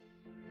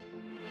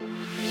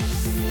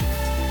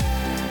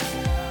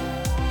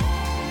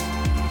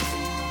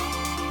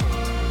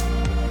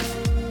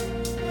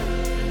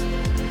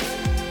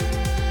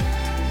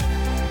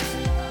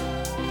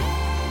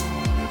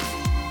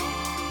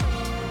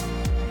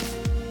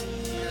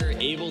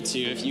able to,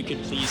 if you could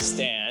please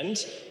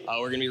stand.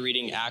 We're going to be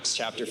reading Acts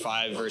chapter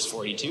 5, verse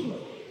 42.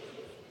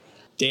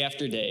 Day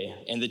after day,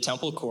 in the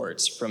temple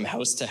courts, from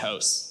house to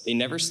house, they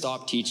never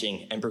stopped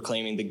teaching and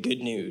proclaiming the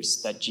good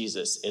news that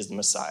Jesus is the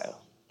Messiah.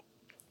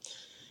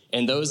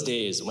 In those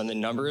days, when the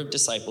number of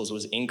disciples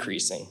was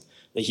increasing,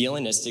 the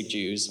Hellenistic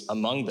Jews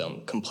among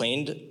them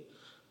complained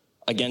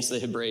against the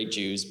Hebraic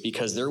Jews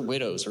because their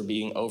widows were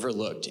being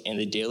overlooked in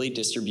the daily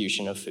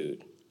distribution of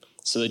food.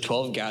 So the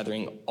 12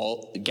 gathered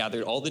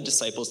all the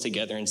disciples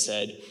together and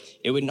said,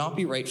 "It would not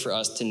be right for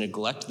us to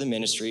neglect the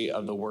ministry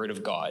of the word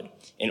of God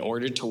in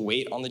order to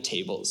wait on the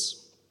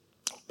tables.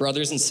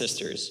 Brothers and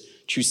sisters,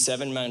 choose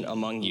 7 men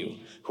among you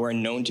who are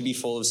known to be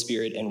full of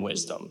spirit and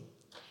wisdom.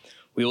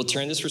 We will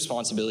turn this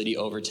responsibility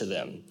over to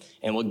them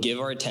and will give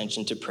our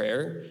attention to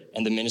prayer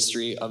and the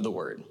ministry of the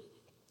word."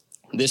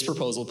 This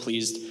proposal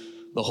pleased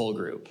the whole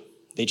group.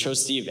 They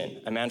chose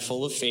Stephen, a man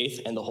full of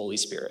faith and the Holy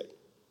Spirit.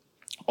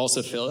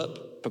 Also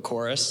Philip,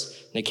 Prochorus,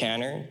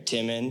 Nicanor,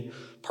 Timon,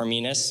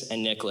 Parmenas,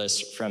 and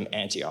Nicholas from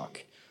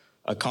Antioch,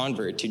 a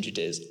convert to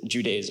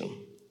Judaism.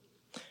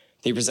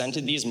 They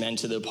presented these men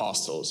to the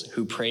apostles,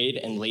 who prayed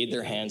and laid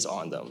their hands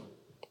on them.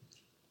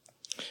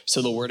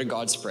 So the word of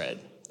God spread.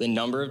 The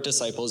number of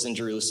disciples in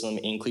Jerusalem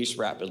increased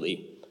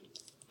rapidly,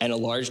 and a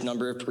large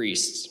number of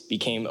priests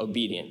became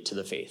obedient to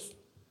the faith.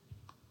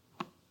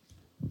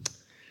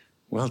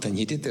 Well done.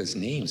 You did those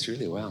names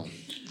really well.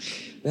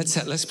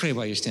 Let's pray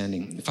while you're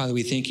standing. Father,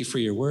 we thank you for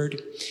your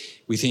word.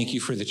 We thank you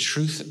for the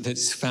truth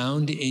that's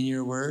found in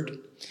your word.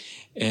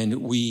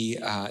 And we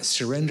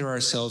surrender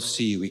ourselves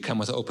to you. We come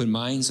with open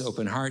minds,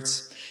 open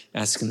hearts,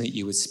 asking that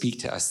you would speak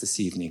to us this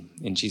evening.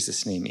 In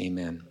Jesus' name,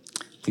 amen.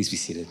 Please be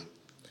seated.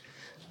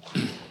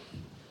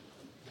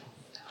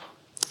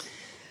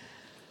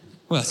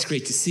 Well, it's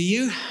great to see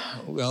you.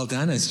 Well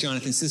done. As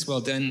Jonathan says,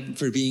 well done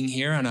for being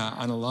here on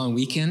a long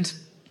weekend.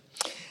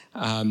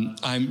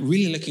 I'm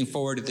really looking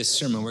forward to this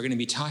sermon. We're going to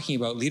be talking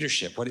about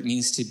leadership, what it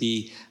means to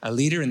be a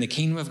leader in the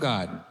kingdom of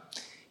God.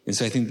 And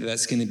so I think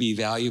that's going to be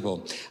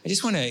valuable. I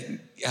just want to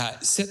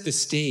set the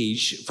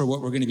stage for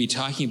what we're going to be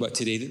talking about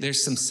today.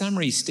 There's some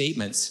summary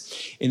statements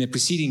in the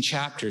preceding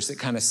chapters that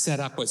kind of set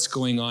up what's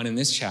going on in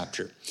this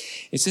chapter.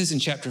 It says in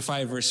chapter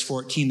 5, verse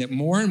 14, that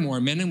more and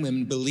more men and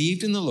women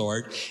believed in the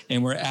Lord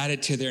and were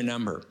added to their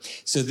number.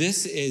 So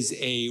this is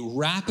a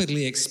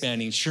rapidly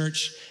expanding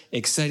church.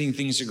 Exciting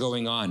things are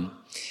going on.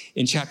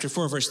 In chapter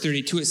 4, verse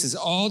 32, it says,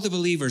 all the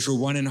believers were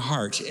one in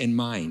heart and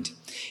mind.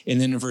 And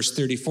then in verse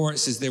 34, it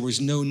says, there was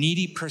no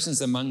needy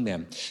persons among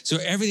them. So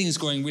everything is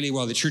going really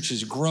well. The church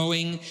is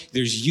growing.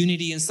 There's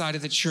unity inside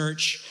of the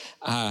church.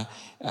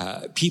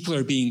 People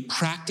are being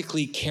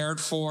practically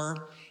cared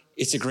for.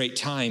 It's a great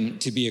time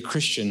to be a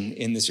Christian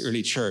in this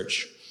early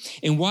church.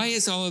 And why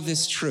is all of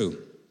this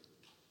true?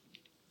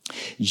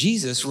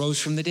 Jesus rose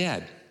from the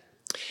dead.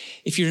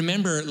 If you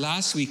remember,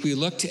 last week we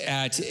looked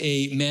at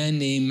a man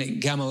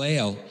named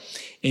Gamaliel,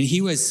 and he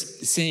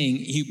was saying,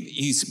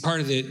 he's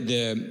part of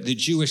the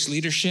Jewish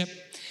leadership,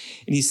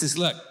 and he says,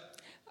 look,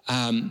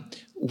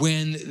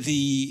 when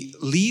the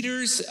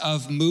leaders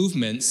of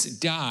movements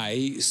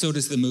die, so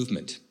does the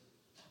movement.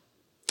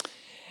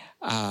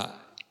 And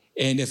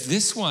if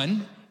this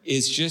one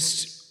is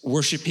just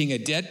worshiping a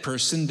dead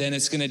person, then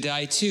it's going to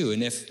die too.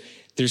 And if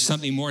there's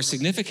something more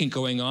significant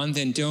going on,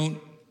 then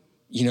don't,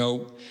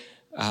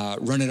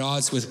 run at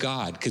odds with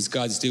God, because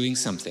God's doing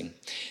something.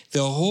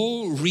 The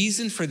whole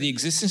reason for the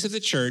existence of the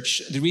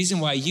church, the reason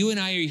why you and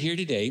I are here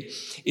today,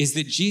 is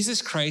that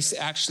Jesus Christ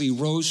actually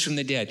rose from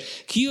the dead.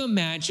 Can you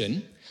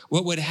imagine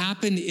what would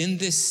happen in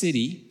this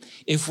city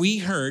if we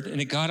heard, and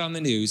it got on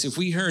the news, if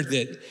we heard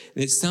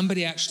that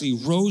somebody actually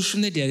rose from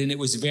the dead and it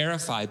was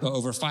verified by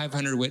over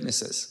 500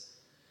 witnesses?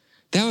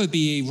 That would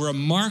be a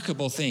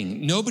remarkable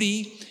thing.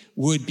 Nobody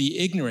would be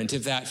ignorant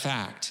of that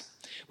fact.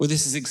 Well,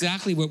 this is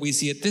exactly what we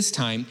see at this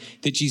time,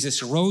 that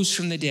Jesus rose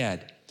from the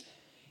dead.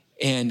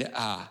 And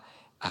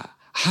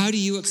how do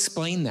you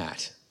explain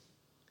that,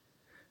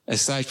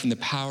 aside from the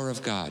power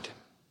of God?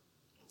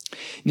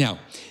 Now,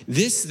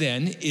 this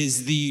then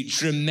is the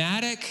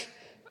dramatic,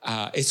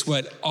 it's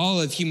what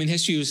all of human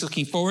history was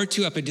looking forward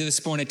to up until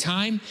this point in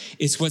time.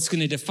 It's what's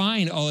going to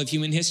define all of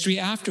human history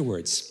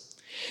afterwards.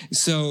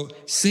 So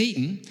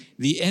Satan,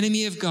 the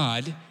enemy of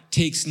God,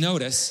 takes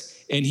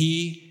notice, and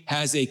he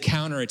has a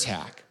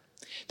counterattack.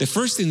 The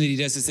first thing that he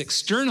does is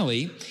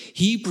externally,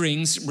 he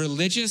brings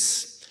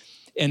religious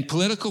and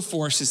political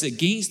forces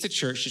against the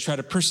church to try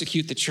to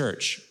persecute the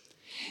church.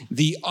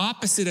 The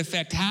opposite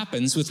effect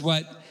happens with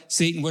what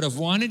Satan would have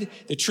wanted.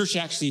 The church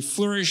actually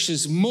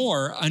flourishes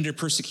more under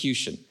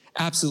persecution.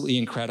 Absolutely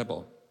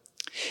incredible.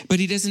 But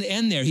he doesn't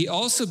end there. He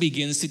also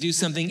begins to do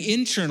something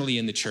internally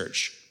in the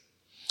church.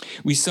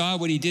 We saw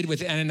what he did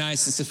with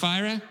Ananias and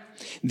Sapphira,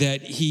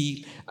 that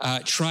he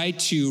tried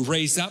to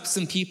raise up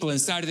some people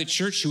inside of the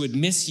church who would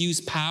misuse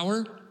power.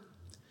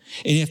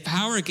 And if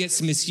power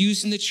gets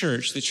misused in the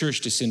church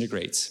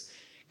disintegrates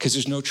because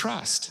there's no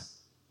trust.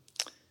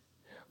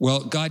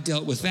 Well, God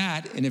dealt with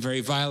that in a very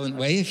violent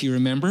way, if you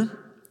remember.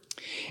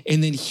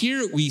 And then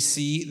here we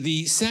see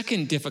the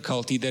second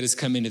difficulty that has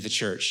come into the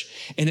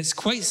church, and it's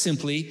quite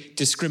simply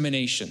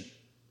discrimination.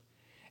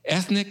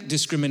 Ethnic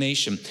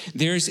discrimination.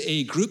 There's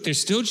a group, they're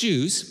still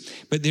Jews,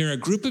 but they're a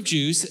group of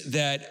Jews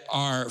that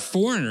are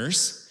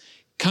foreigners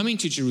coming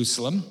to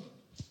Jerusalem.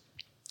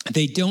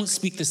 They don't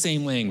speak the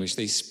same language.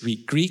 They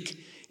speak Greek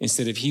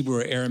instead of Hebrew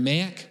or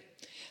Aramaic.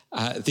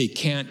 They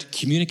can't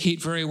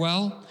communicate very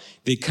well.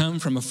 They come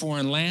from a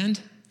foreign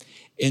land.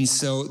 And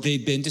so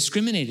they've been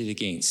discriminated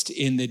against.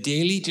 In the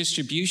daily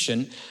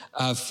distribution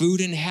of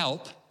food and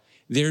help,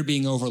 they're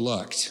being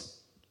overlooked.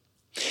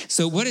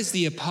 So what is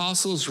the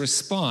apostles'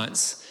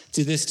 response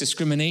to this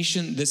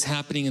discrimination that's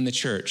happening in the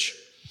church?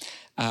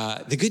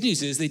 The good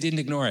news is they didn't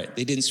ignore it.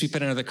 They didn't sweep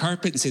it under the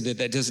carpet and say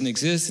that doesn't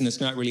exist and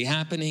it's not really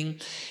happening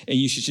and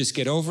you should just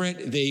get over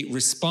it. They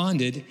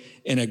responded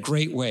in a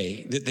great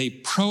way, that they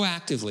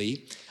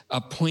proactively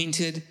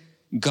appointed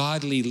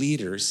godly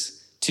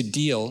leaders to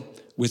deal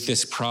with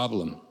this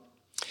problem.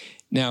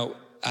 Now,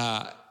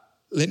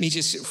 let me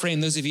just frame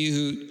those of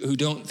you who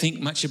don't think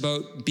much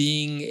about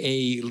being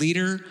a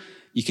leader.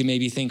 You can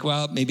maybe think,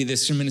 well, maybe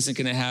this sermon isn't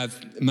going to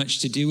have much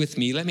to do with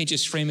me. Let me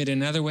just frame it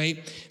another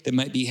way that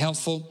might be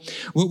helpful.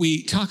 What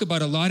we talk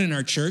about a lot in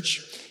our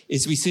church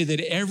is we say that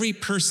every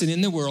person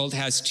in the world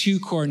has two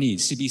core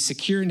needs: to be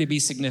secure and to be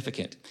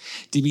significant.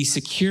 To be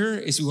secure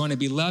is we want to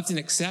be loved and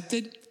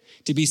accepted.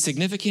 To be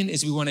significant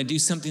is we want to do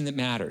something that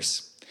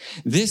matters.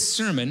 This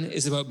sermon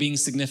is about being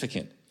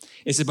significant.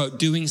 It's about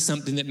doing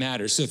something that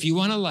matters. So if you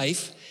want a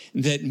life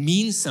that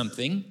means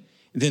something,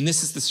 then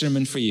this is the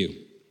sermon for you.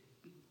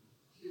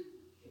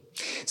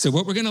 So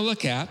what we're going to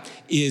look at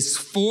is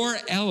 4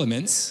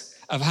 elements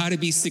of how to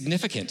be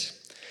significant.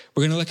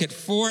 We're going to look at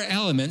 4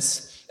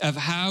 elements of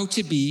how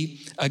to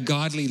be a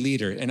godly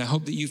leader, and I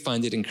hope that you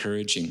find it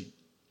encouraging.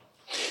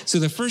 So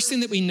the first thing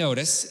that we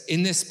notice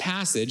in this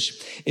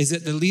passage is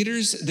that the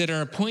leaders that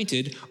are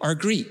appointed are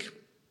Greek.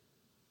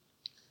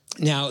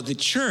 Now, the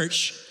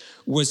church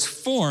was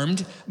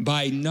formed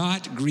by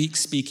not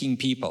Greek-speaking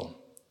people.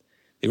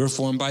 They were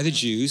formed by the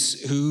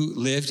Jews who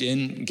lived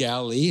in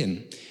Galilee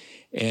and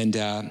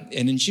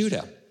in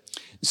Judah.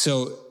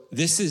 So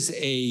this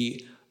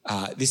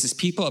is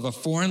people of a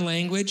foreign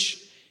language.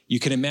 You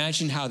can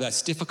imagine how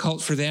that's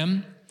difficult for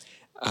them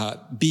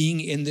being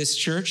in this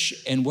church.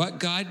 And what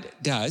God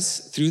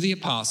does through the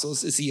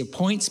apostles is he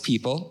appoints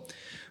people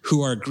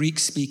who are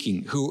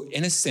Greek-speaking, who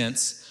in a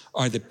sense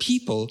are the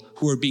people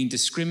who are being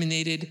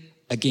discriminated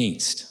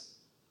against.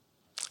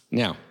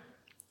 Now,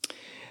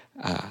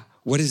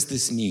 what does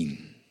this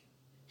mean?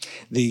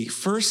 The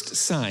first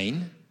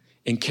sign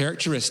and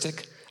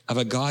characteristic of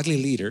a godly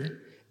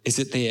leader is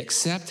that they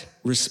accept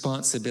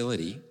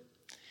responsibility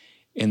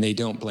and they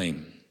don't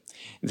blame.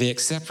 They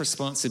accept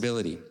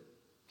responsibility.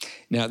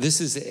 Now,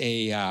 this is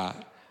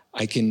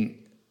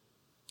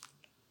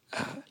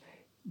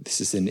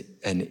this is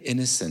an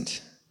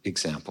innocent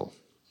example,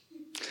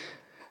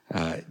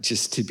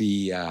 just to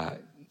be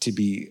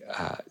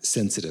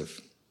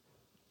sensitive.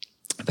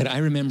 But I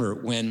remember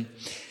when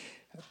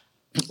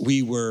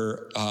we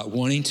were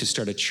wanting to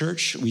start a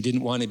church. We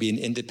didn't want to be an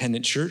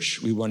independent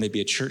church. We wanted to be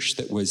a church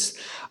that was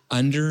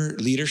under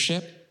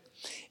leadership.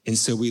 And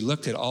so we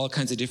looked at all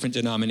kinds of different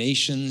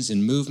denominations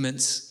and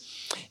movements.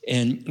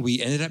 And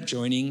we ended up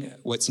joining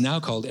what's now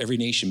called Every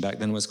Nation. Back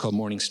then it was called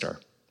Morning Star.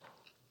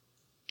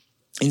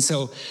 And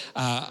so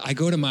I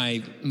go to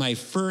my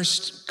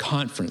first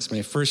conference,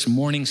 my first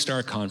Morning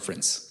Star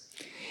conference.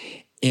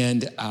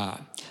 And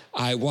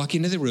I walk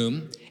into the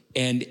room,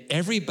 and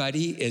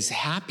everybody is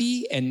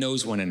happy and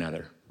knows one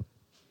another.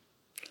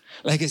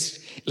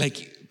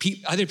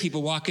 Other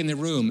people walk in the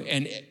room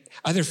and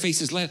other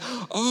faces let,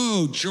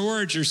 oh,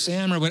 George or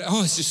Sam or what,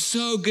 oh, it's just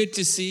so good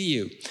to see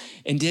you.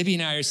 And Debbie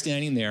and I are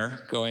standing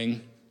there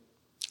going,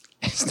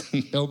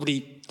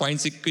 nobody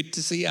finds it good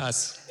to see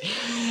us.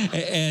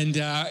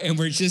 And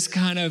we're just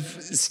kind of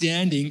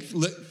standing,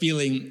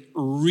 feeling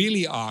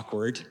really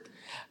awkward.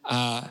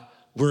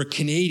 We're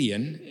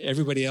Canadian.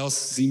 Everybody else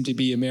seemed to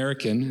be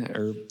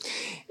American.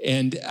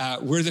 And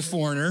we're the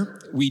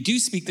foreigner. We do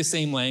speak the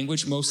same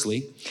language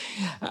mostly,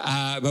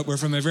 but we're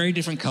from a very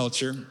different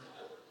culture.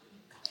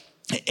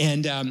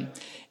 And I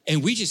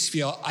just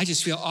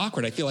feel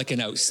awkward. I feel like an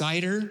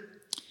outsider.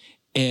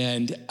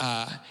 And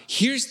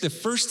here's the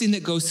first thing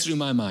that goes through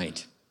my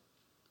mind.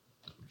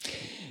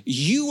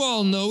 You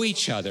all know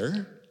each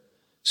other,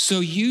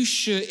 so you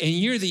should, and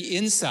you're the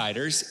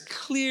insiders.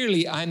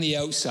 Clearly, I'm the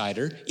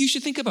outsider. You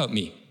should think about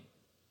me.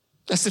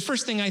 That's the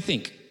first thing I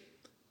think.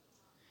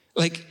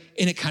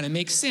 And it kind of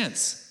makes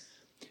sense.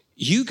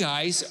 You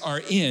guys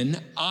are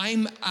in,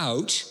 I'm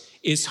out.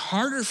 It's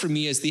harder for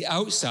me as the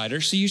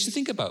outsider, so you should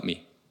think about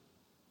me.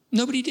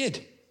 Nobody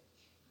did.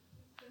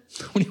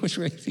 Nobody was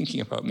really thinking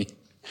about me.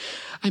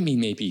 I mean,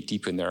 maybe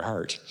deep in their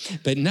heart,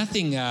 but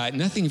nothing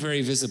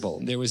very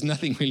visible. There was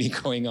nothing really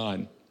going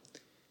on.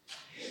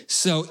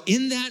 So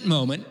in that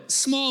moment,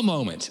 small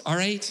moment, all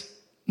right?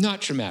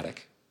 Not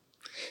traumatic.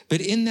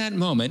 But in that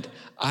moment,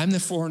 I'm the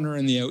foreigner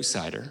and the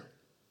outsider.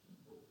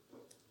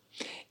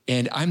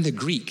 And I'm the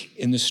Greek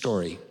in the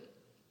story.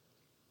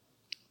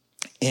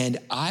 And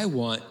I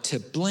want to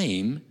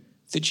blame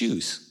the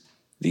Jews,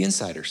 the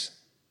insiders.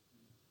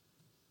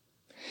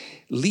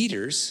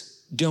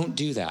 Leaders don't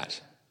do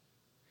that.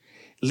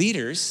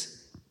 Leaders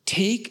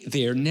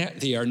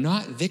they are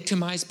not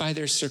victimized by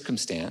their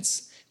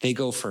circumstance. They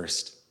go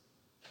first.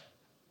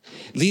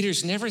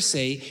 Leaders never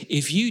say,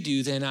 if you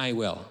do, then I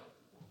will.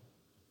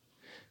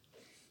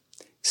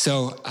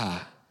 So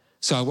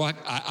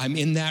I'm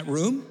in that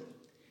room.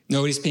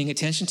 Nobody's paying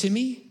attention to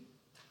me.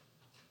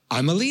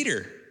 I'm a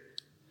leader.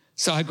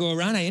 So I go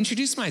around, I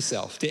introduce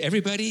myself to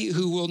everybody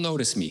who will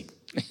notice me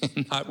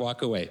and not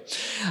walk away.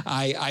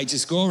 I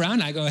just go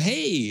around, I go,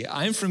 hey,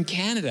 I'm from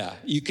Canada.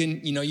 You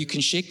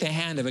can shake the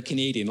hand of a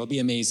Canadian. It'll be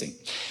amazing.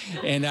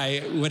 And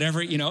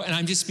and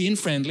I'm just being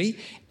friendly.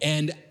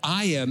 And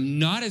I am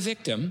not a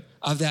victim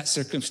of that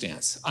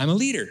circumstance. I'm a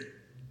leader.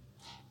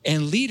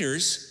 And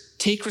leaders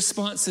take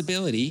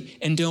responsibility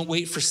and don't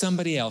wait for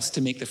somebody else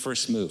to make the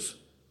first move.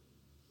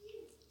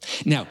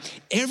 Now,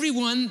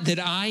 everyone that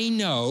I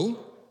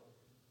know,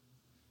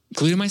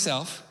 including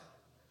myself,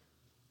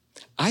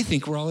 I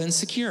think we're all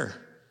insecure.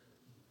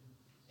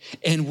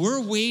 And we're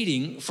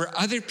waiting for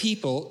other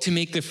people to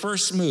make the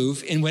first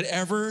move in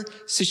whatever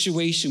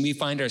situation we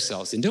find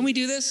ourselves in. Don't we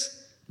do this?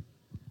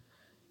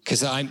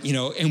 Because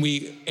and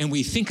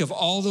we think of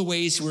all the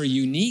ways we're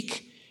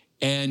unique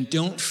and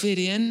don't fit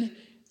in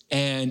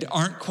and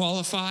aren't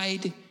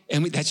qualified,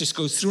 and that just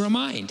goes through our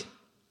mind.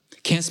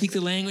 Can't speak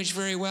the language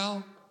very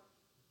well,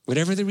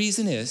 whatever the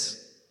reason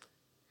is.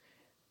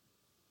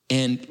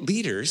 And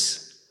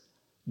leaders,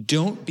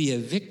 don't be a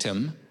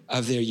victim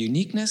of their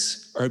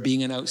uniqueness or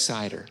being an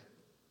outsider.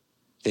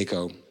 They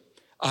go,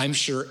 I'm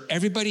sure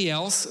everybody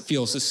else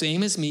feels the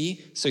same as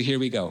me, so here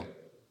we go.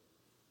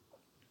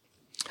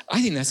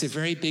 I think that's a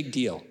very big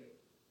deal.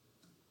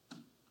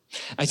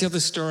 I tell the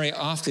story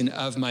often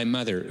of my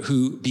mother,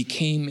 who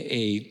became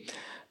a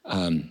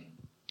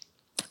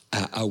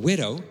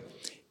widow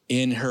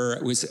in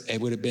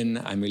it would have been,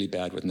 I'm really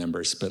bad with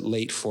numbers, but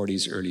late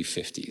 40s, early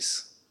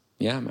 50s.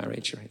 Yeah, am I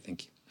right? Sure,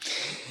 thank you.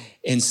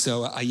 And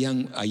so a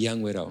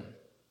young widow.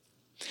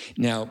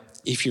 Now,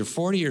 if you're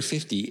 40 or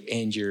 50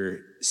 and you're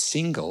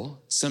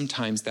single,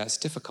 sometimes that's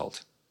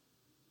difficult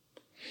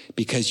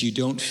because you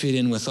don't fit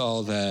in with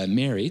all the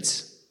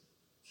marrieds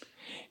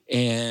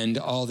and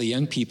all the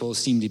young people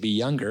seem to be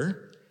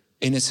younger,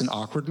 and it's an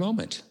awkward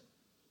moment.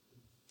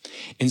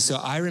 And so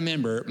I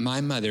remember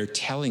my mother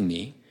telling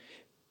me,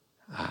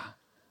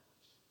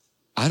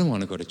 I don't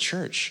want to go to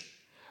church.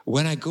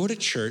 When I go to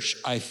church,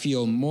 I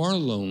feel more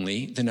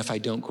lonely than if I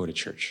don't go to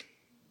church,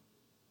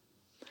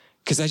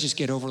 because I just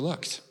get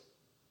overlooked.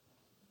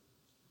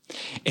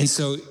 And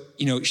so,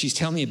 she's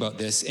telling me about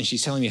this, and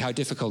she's telling me how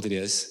difficult it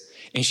is,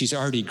 and she's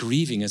already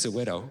grieving as a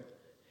widow,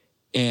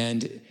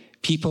 and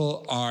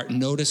people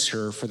notice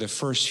her for the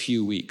first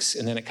few weeks,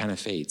 and then it kind of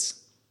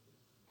fades.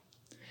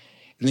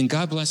 And then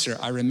God bless her,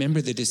 I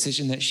remember the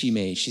decision that she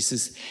made. She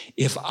says,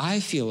 if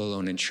I feel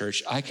alone in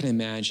church, I can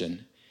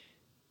imagine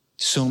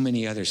so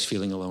many others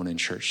feeling alone in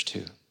church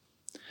too.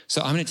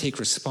 So I'm going to take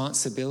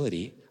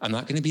responsibility. I'm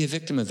not going to be a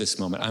victim of this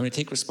moment. I'm going to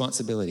take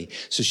responsibility.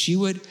 So she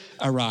would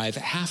arrive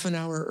half an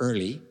hour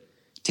early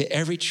to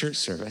every church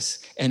service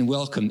and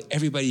welcome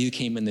everybody who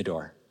came in the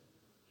door.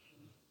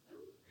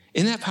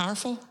 Isn't that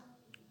powerful?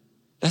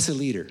 That's a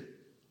leader.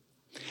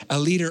 A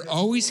leader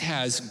always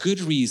has good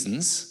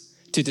reasons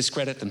to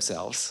discredit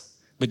themselves,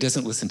 but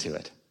doesn't listen to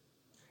it.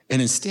 And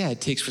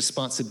instead takes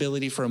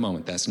responsibility for a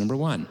moment. That's number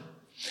one.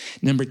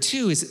 Number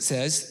two is, it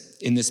says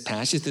in this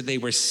passage that they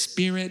were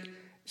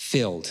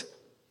spirit-filled.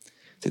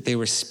 That they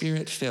were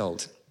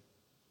spirit-filled.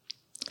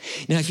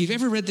 Now, if you've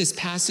ever read this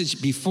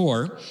passage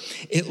before,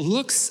 it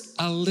looks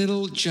a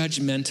little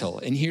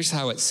judgmental, and here's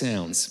how it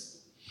sounds.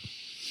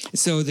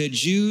 So the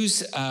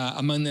Jews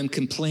among them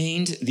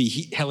complained, the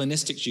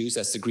Hellenistic Jews,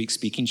 that's the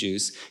Greek-speaking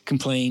Jews,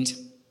 complained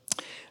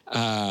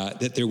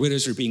that their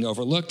widows were being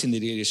overlooked in the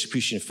daily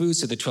distribution of food.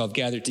 So the 12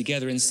 gathered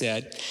together and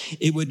said,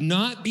 it would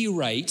not be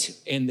right,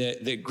 and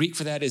the Greek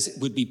for that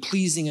would be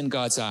pleasing in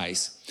God's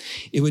eyes.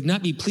 It would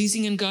not be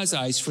pleasing in God's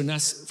eyes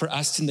for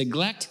us to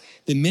neglect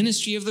the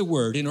ministry of the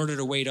word in order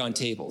to wait on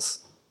tables.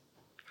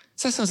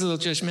 So that sounds a little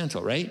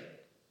judgmental, right?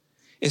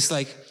 It's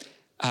like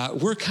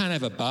we're kind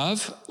of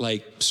above,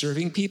 like,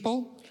 serving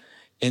people.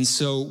 And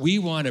so we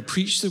want to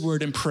preach the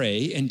word and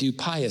pray and do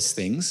pious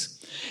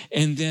things.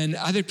 And then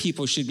other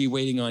people should be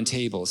waiting on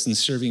tables and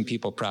serving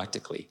people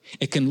practically.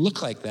 It can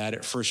look like that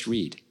at first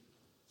read.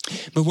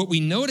 But what we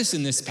notice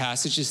in this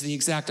passage is the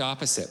exact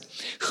opposite.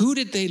 Who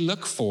did they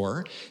look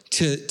for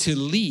to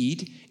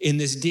lead in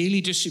this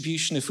daily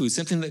distribution of food?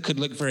 Something that could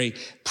look very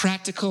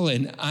practical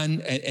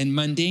and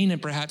mundane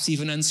and perhaps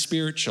even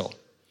unspiritual.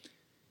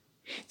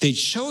 They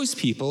chose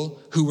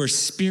people who were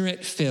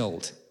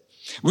spirit-filled.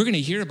 We're going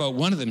to hear about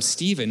one of them,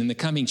 Stephen, in the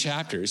coming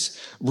chapters.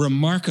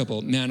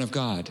 Remarkable man of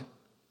God.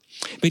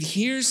 But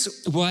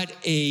here's what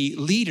a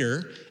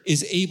leader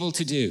is able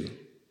to do.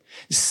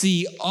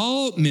 See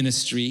all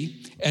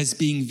ministry as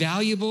being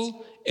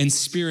valuable and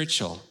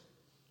spiritual.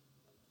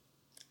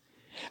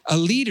 A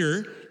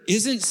leader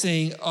isn't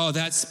saying, oh,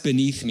 that's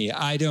beneath me.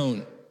 I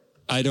don't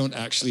I don't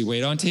actually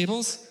wait on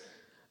tables.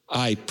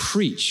 I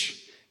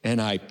preach and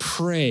I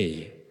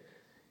pray.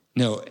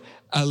 No,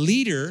 a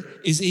leader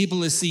is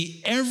able to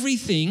see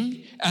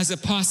everything as a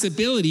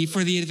possibility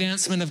for the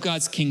advancement of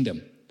God's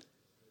kingdom.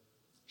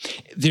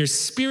 They're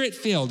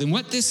spirit-filled. And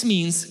what this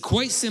means,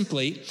 quite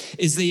simply,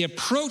 is they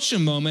approach a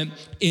moment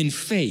in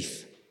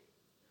faith.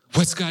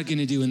 What's God going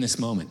to do in this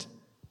moment?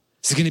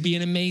 It's going to be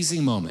an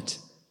amazing moment.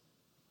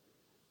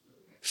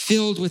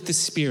 Filled with the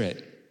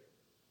Spirit.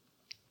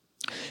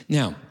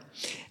 Now,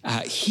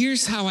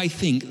 here's how I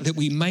think that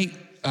we might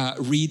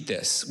read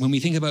this when we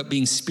think about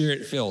being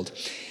Spirit-filled.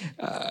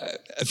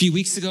 A few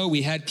weeks ago,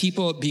 we had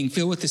people being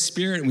filled with the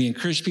Spirit, and we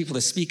encouraged people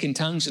to speak in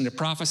tongues and to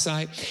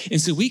prophesy. And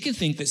so we can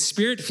think that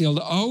Spirit-filled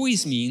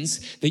always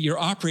means that you're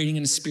operating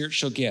in a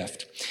spiritual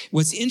gift.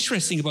 What's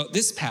interesting about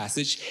this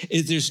passage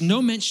is there's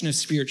no mention of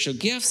spiritual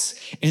gifts,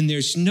 and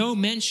there's no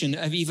mention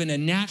of even a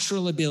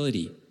natural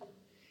ability.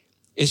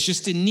 It's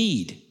just a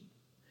need.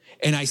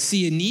 And I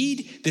see a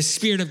need, the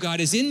Spirit of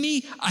God is in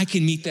me, I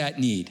can meet that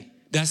need.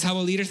 That's how a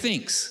leader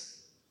thinks.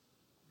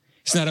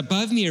 It's not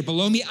above me or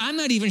below me. I'm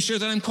not even sure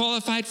that I'm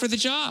qualified for the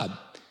job.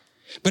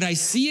 But I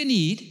see a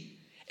need,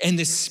 and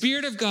the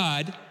Spirit of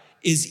God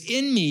is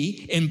in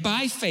me, and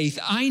by faith,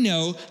 I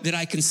know that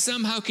I can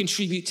somehow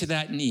contribute to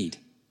that need.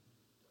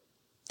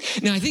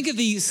 Now, I think of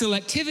the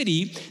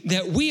selectivity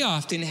that we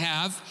often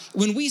have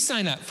when we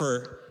sign up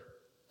for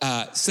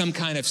some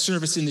kind of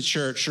service in the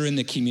church or in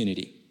the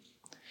community.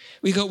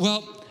 We go,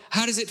 well,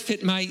 how does it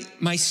fit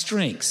my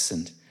strengths?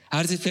 And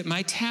how does it fit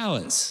my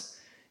talents?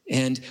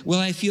 And will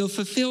I feel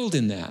fulfilled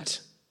in that?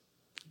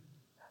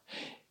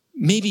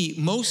 Maybe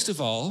most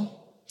of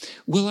all,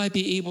 will I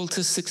be able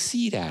to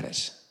succeed at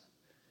it?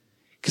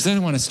 Because I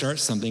don't want to start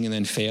something and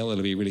then fail.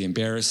 It'll be really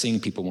embarrassing.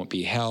 People won't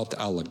be helped.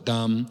 I'll look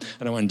dumb.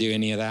 I don't want to do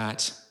any of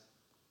that.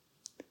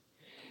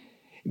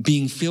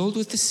 Being filled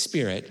with the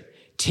Spirit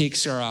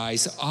takes our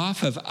eyes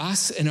off of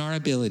us and our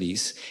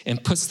abilities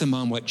and puts them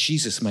on what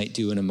Jesus might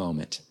do in a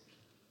moment.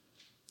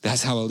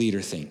 That's how a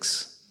leader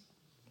thinks.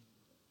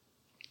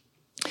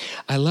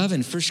 I love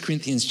in 1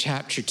 Corinthians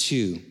chapter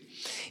 2,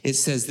 it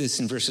says this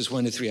in verses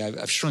 1-3.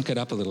 I've shrunk it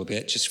up a little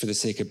bit just for the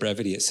sake of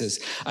brevity. It says,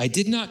 I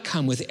did not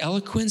come with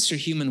eloquence or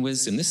human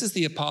wisdom. This is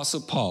the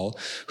Apostle Paul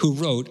who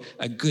wrote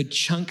a good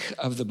chunk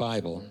of the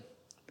Bible.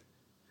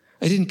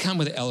 I didn't come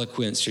with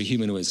eloquence or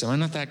human wisdom. I'm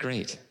not that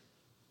great.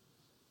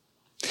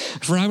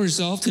 For I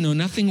resolved to know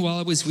nothing while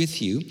I was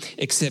with you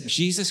except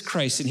Jesus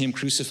Christ and him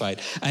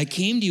crucified. I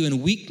came to you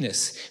in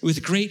weakness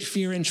with great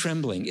fear and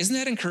trembling. Isn't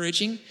that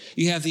encouraging?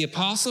 You have the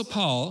Apostle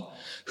Paul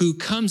who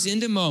comes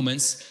into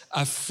moments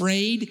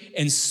afraid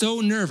and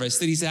so nervous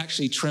that he's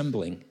actually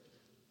trembling.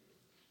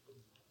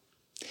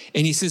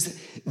 And he says,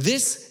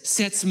 this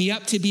sets me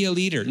up to be a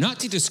leader,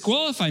 not to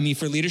disqualify me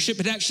for leadership,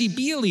 but actually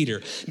be a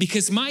leader,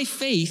 because my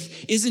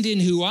faith isn't in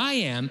who I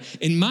am,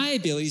 in my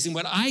abilities, and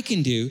what I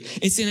can do.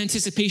 It's in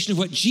anticipation of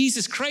what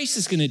Jesus Christ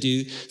is going to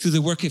do through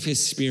the work of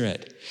his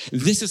Spirit.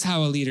 This is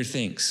how a leader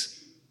thinks.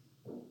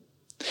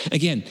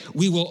 Again,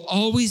 we will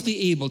always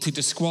be able to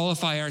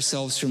disqualify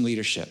ourselves from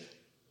leadership.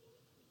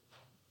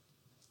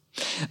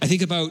 I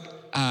think about,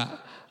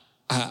 I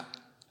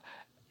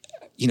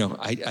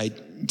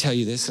tell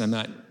you this, and I'm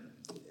not,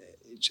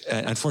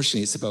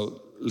 unfortunately, it's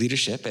about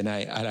leadership, and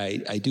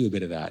I do a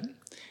bit of that.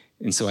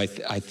 And so I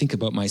think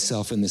about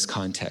myself in this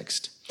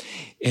context.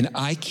 And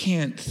I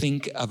can't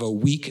think of a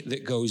week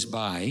that goes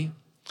by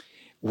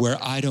where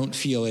I don't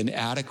feel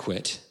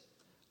inadequate.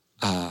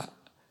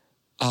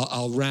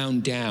 I'll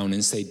round down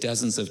and say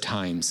dozens of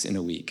times in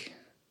a week.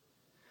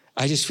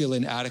 I just feel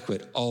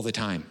inadequate all the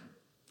time.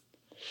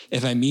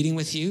 If I'm meeting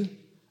with you,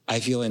 I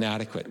feel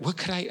inadequate. What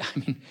can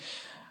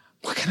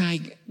I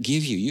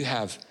give you? You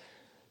have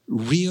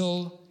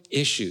real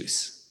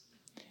issues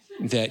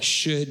that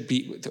should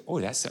be,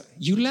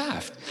 you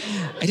laughed.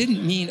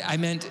 I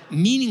meant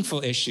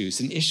meaningful issues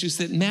and issues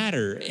that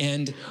matter.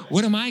 And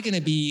what am I going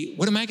to be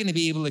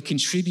able to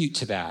contribute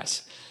to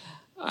that?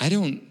 I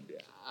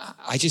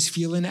just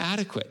feel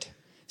inadequate.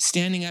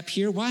 Standing up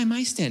here, why am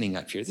I standing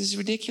up here? This is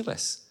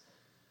ridiculous.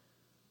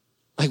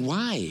 Like,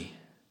 why?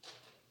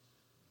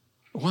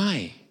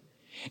 Why?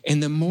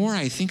 And the more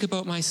I think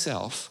about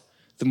myself,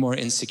 the more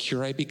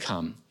insecure I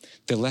become,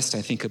 the less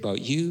I think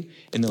about you,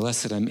 and the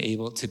less that I'm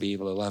able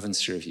to love and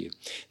serve you.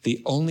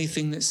 The only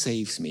thing that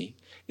saves me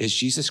is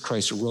Jesus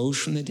Christ rose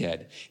from the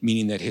dead,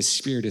 meaning that his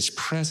Spirit is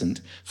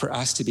present for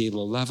us to be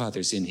able to love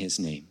others in his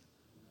name.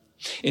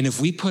 And if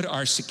we put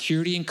our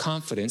security and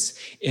confidence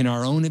in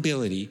our own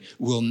ability,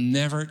 we'll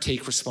never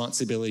take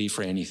responsibility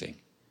for anything.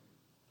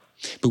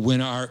 But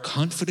when our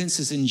confidence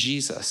is in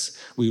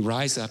Jesus, we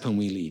rise up and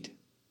we lead.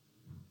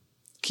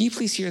 Can you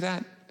please hear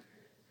that?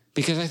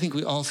 Because I think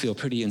we all feel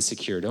pretty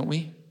insecure, don't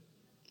we?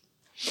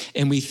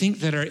 And we think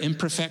that our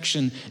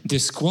imperfection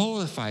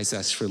disqualifies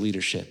us for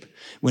leadership,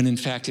 when in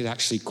fact it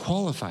actually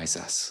qualifies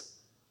us.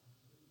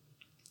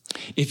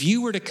 If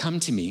you were to come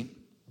to me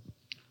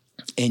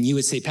and you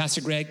would say,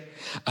 Pastor Greg,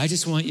 I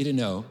just want you to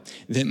know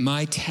that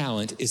my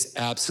talent is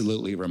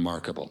absolutely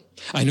remarkable.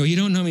 I know you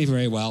don't know me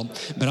very well,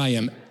 but I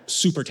am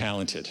super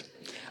talented.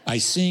 I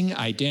sing,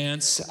 I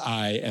dance,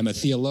 I am a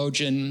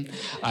theologian,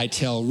 I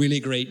tell really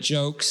great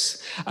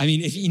jokes. I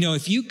mean,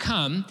 if you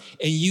come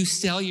and you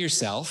sell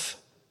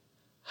yourself,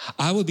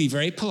 I will be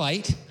very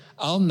polite,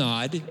 I'll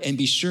nod, and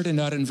be sure to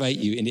not invite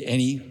you into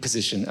any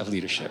position of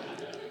leadership.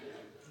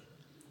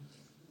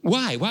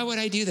 Why? Why would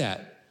I do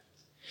that?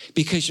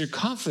 Because your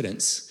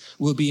confidence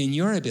will be in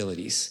your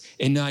abilities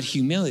and not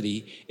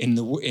humility in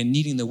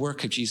needing the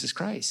work of Jesus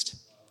Christ.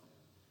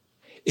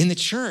 In the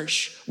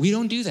church, we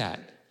don't do that.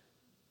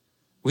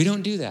 We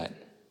don't do that.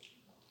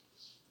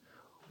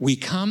 We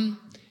come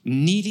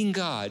needing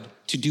God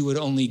to do what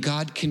only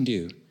God can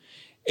do.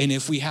 And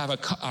if we have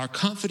our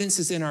confidence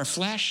is in our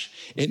flesh,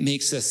 it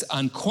makes us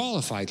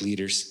unqualified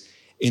leaders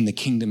in the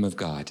kingdom of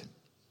God.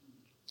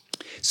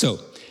 So,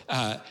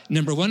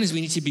 number one is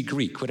we need to be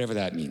Greek, whatever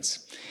that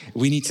means.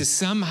 We need to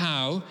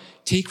somehow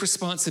take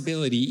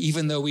responsibility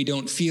even though we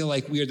don't feel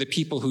like we are the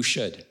people who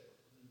should.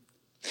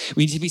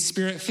 We need to be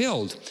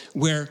spirit-filled,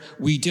 where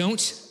we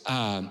don't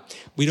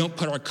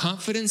put our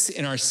confidence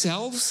in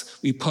ourselves.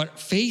 We put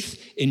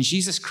faith in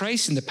Jesus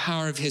Christ and the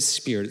power of his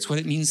Spirit. It's what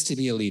it means to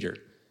be a leader.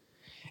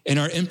 And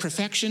our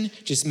imperfection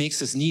just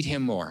makes us need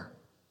him more.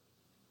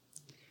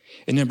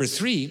 And number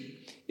three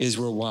is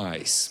we're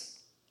wise.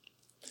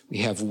 We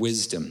have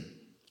wisdom.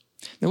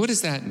 Now, what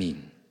does that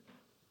mean?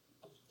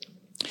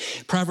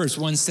 Proverbs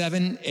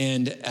 1:7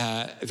 and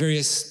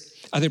various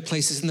other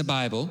places in the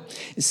Bible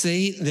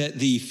say that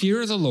the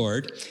fear of the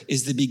Lord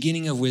is the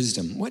beginning of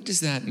wisdom. What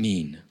does that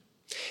mean?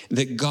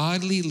 That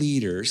godly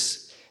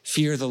leaders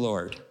fear the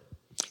Lord.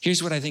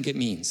 Here's what I think it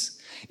means,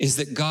 is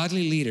that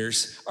godly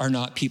leaders are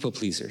not people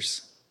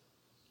pleasers.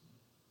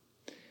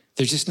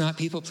 They're just not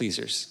people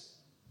pleasers.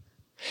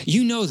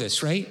 You know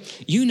this,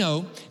 right? You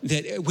know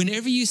that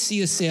whenever you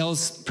see a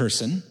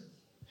salesperson,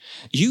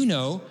 you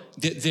know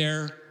that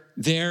they're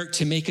there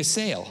to make a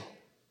sale.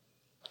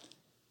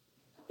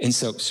 And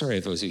so, sorry,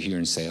 those of you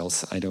in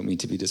sales, I don't mean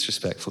to be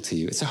disrespectful to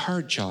you. It's a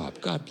hard job.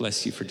 God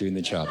bless you for doing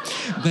the job.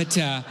 But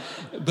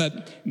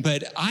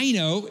I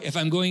know if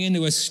I'm going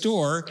into a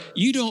store,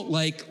 you don't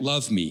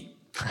love me.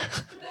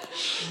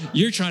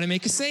 You're trying to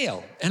make a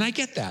sale, and I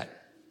get that.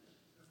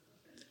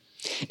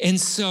 And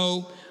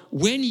so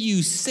when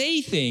you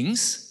say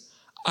things,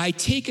 I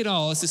take it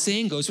all, as the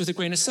saying goes, with a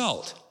grain of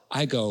salt.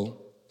 I go,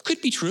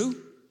 could be true.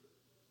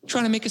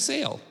 Trying to make a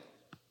sale.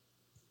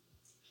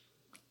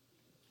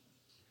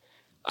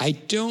 I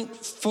don't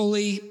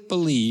fully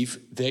believe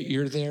that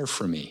you're there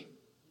for me.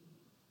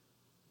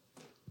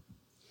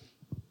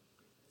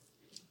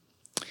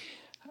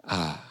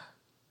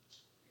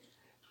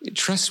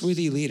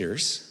 Trustworthy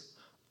leaders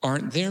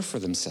aren't there for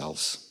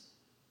themselves.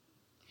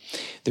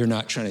 They're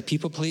not trying to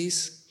people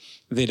please.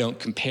 They don't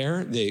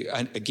compare.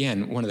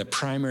 Again, one of the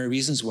primary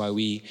reasons why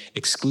we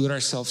exclude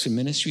ourselves from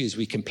ministry is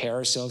we compare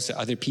ourselves to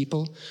other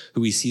people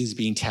who we see as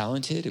being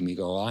talented, and we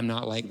go, I'm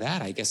not like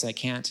that. I guess I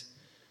can't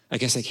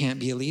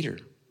be a leader.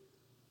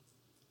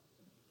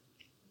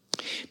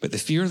 But the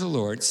fear of the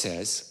Lord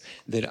says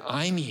that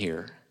I'm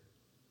here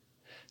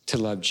to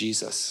love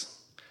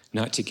Jesus,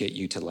 not to get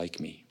you to like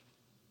me.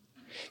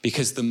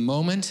 Because the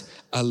moment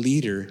a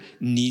leader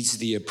needs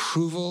the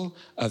approval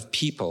of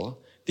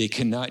people, they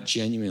cannot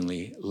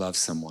genuinely love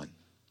someone.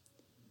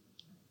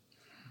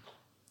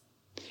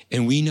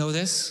 And we know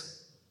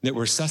this, that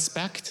we're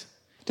suspect.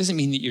 It doesn't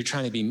mean that you're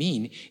trying to be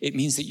mean. It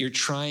means that you're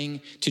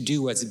trying to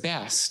do what's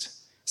best.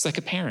 It's like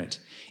a parent.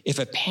 If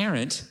a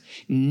parent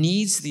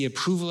needs the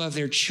approval of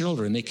their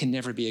children, they can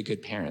never be a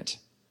good parent.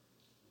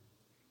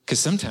 Because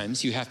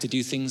sometimes you have to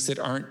do things that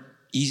aren't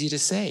easy to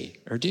say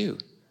or do.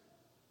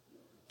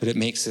 But it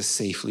makes us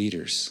safe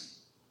leaders.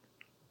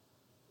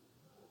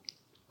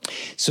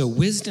 So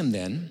wisdom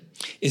then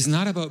is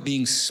not about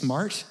being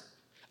smart.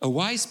 A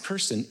wise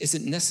person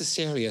isn't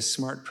necessarily a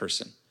smart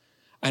person.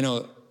 I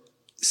know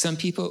some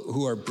people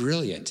who are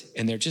brilliant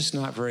and they're just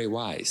not very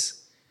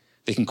wise.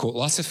 They can quote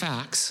lots of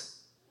facts,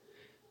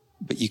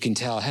 but you can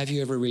tell, have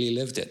you ever really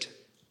lived it?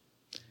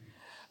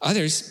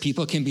 Others,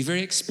 people can be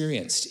very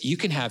experienced. You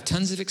can have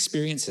tons of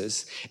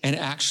experiences and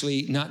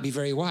actually not be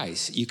very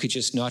wise. You could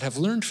just not have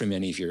learned from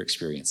any of your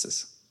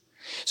experiences.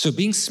 So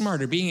being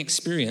smart or being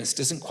experienced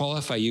doesn't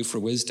qualify you for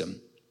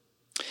wisdom.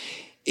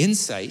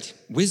 Insight,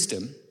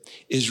 wisdom,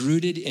 is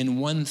rooted in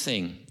one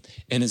thing,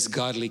 and it's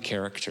godly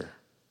character.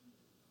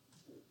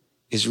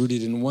 Is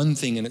rooted in one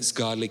thing, and it's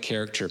godly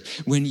character.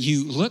 When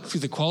you look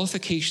through the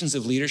qualifications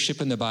of leadership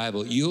in the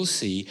Bible, you'll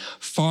see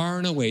far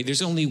and away,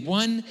 there's only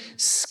one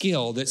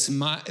skill that's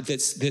mentioned.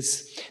 It's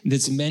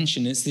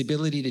the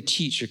ability to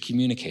teach or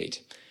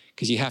communicate,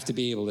 because you have to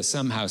be able to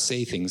somehow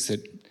say things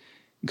that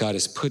God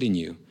has put in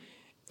you.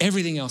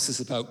 Everything else is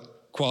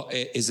about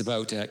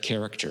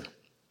character.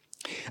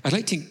 I'd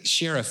like to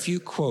share a few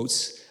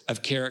quotes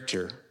of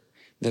character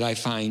that I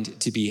find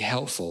to be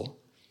helpful.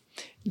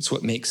 It's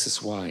what makes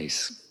us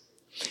wise.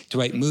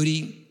 Dwight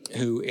Moody,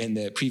 who in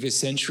the previous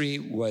century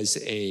was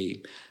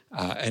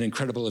an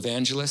incredible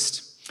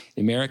evangelist.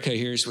 In America,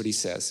 here's what he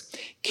says.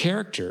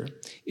 Character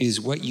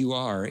is what you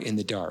are in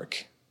the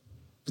dark.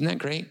 Isn't that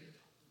great?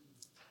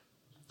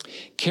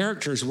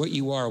 Character is what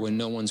you are when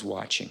no one's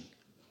watching.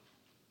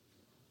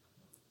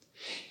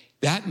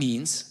 That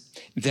means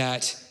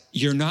that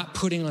you're not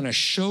putting on a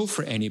show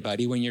for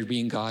anybody when you're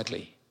being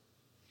godly,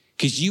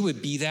 because you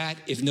would be that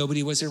if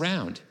nobody was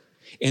around.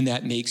 And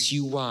that makes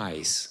you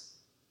wise,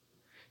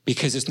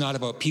 because it's not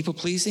about people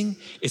pleasing.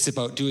 It's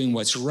about doing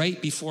what's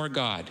right before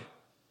God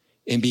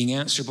and being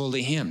answerable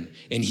to him.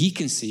 And he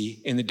can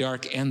see in the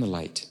dark and the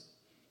light.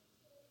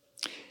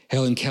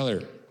 Helen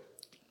Keller,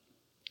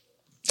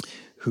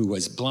 who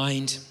was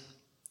blind,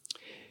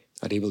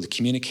 not able to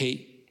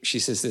communicate, she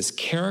says this: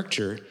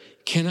 character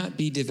cannot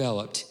be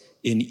developed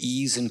in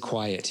ease and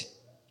quiet.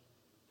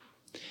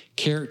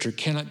 Character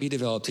cannot be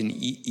developed in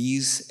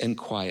ease and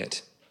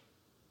quiet.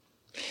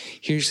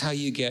 Here's how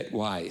you get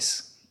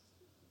wise.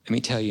 Let me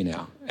tell you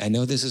now. I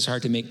know this is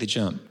hard to make the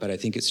jump, but I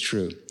think it's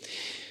true.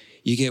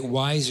 You get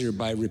wiser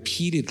by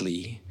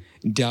repeatedly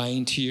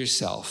dying to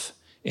yourself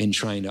and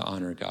trying to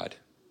honor God.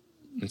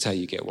 That's how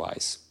you get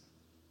wise.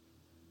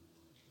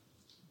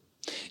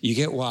 You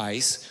get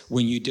wise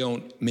when you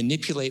don't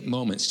manipulate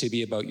moments to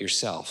be about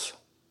yourself.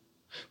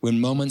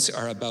 When moments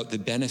are about the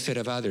benefit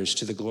of others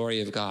to the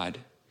glory of God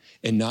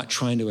and not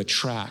trying to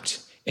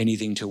attract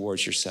anything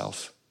towards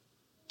yourself.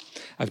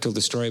 I've told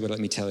the story, but let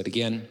me tell it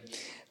again.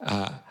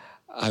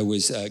 I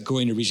was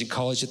going to Regent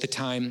College at the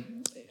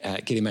time,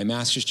 getting my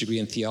master's degree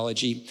in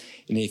theology.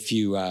 And if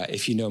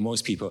you know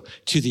most people,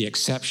 to the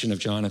exception of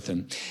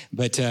Jonathan,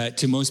 but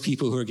to most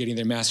people who are getting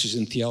their master's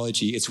in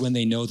theology, it's when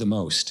they know the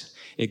most.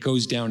 It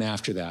goes down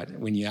after that,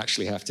 when you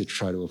actually have to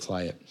try to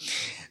apply it.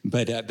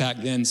 But back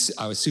then,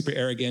 I was super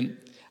arrogant.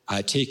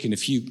 I'd taken a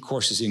few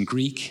courses in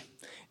Greek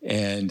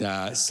and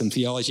some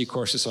theology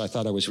courses, so I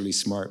thought I was really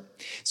smart.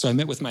 So I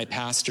met with my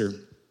pastor,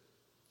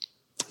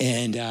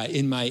 and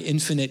in my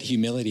infinite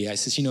humility, I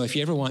says, if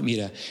you ever want me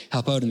to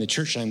help out in the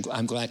church,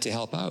 I'm glad to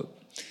help out.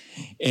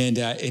 And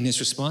his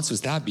response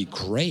was, that'd be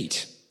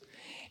great.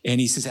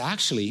 And he says,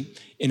 actually,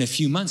 in a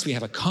few months, we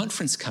have a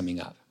conference coming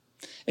up.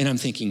 And I'm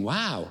thinking,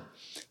 wow,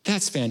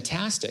 that's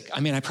fantastic. I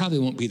mean, I probably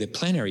won't be the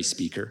plenary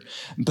speaker,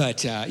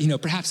 but,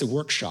 perhaps a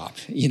workshop,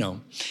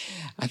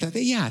 I thought,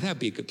 that'd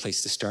be a good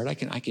place to start. I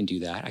can do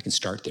that. I can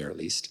start there at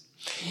least.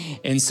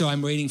 And so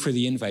I'm waiting for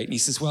the invite. And he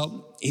says,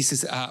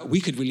 we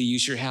could really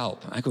use your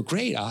help. I go,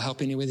 great, I'll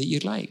help any way that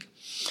you'd like.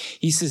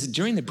 He says,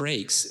 during the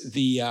breaks,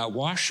 the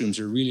washrooms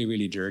are really,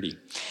 really dirty.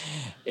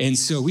 And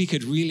so we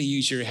could really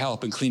use your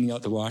help in cleaning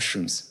out the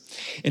washrooms.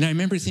 And I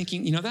remember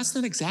thinking, that's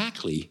not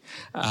exactly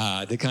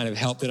the kind of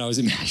help that I was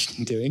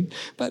imagining doing,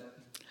 but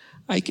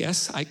I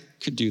guess I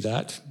could do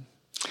that.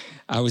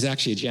 I was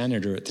actually a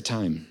janitor at the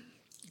time.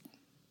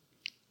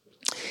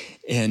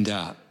 And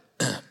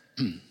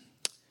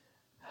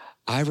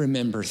I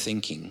remember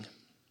thinking,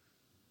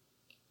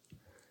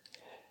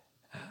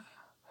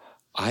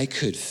 I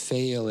could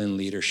fail in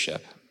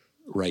leadership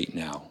right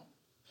now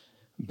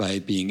by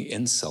being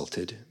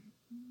insulted,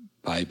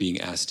 by being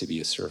asked to be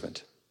a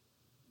servant.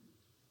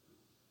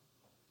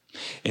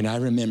 And I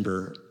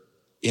remember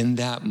in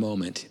that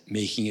moment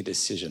making a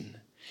decision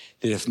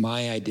that if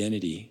my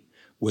identity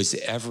was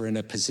ever in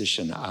a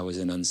position I was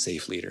an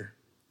unsafe leader,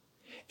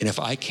 and if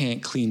I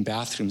can't clean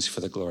bathrooms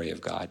for the glory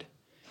of God,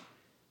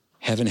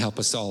 heaven help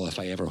us all if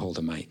I ever hold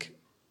a mic.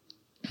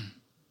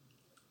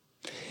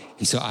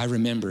 And so I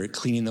remember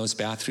cleaning those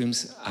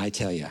bathrooms. I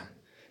tell you,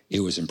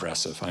 it was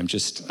impressive. I'm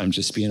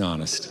just being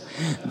honest.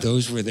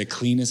 Those were the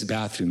cleanest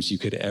bathrooms you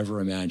could ever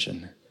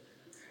imagine,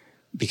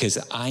 because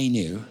I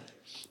knew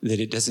that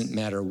it doesn't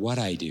matter what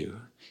I do,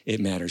 it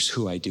matters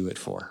who I do it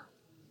for.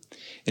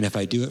 And if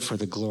I do it for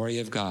the glory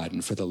of God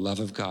and for the love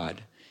of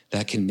God,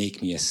 that can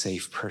make me a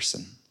safe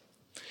person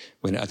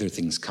when other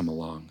things come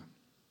along.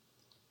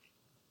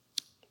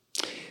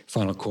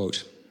 Final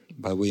quote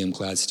by William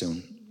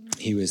Gladstone.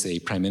 He was a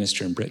prime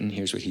minister in Britain.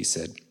 Here's what he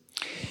said: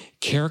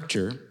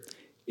 character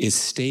is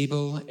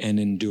stable and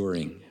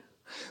enduring,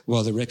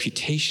 while the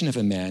reputation of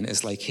a man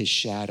is like his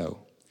shadow.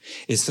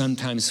 It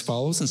sometimes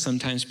follows and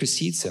sometimes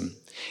precedes him.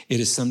 It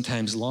is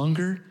sometimes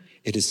longer,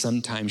 it is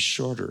sometimes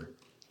shorter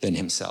than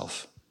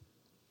himself.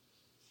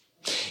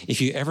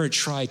 If you ever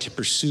try to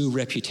pursue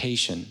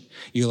reputation,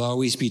 you'll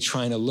always be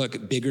trying to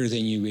look bigger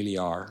than you really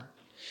are.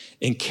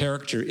 And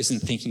character isn't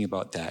thinking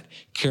about that.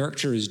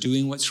 Character is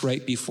doing what's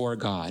right before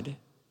God.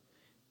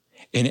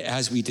 And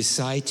as we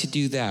decide to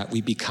do that,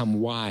 we become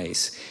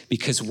wise,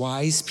 because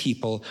wise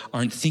people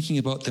aren't thinking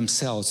about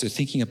themselves. They're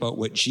thinking about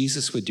what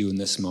Jesus would do in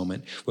this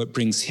moment, what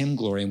brings him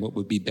glory and what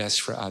would be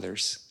best for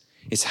others.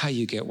 It's how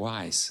you get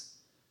wise,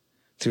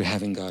 through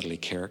having godly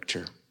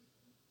character.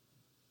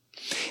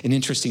 An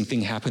interesting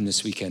thing happened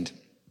this weekend.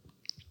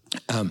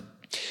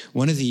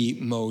 One of the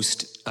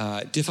most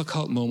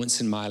difficult moments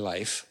in my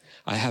life,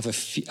 I have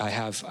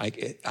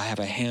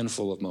a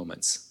handful of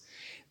moments.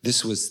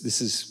 This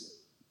is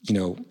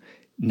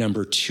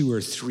number 2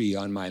 or 3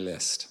 on my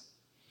list.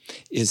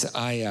 Is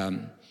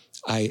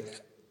I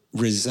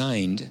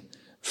resigned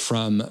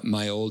from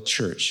my old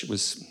church. It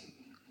was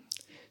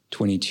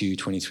 22,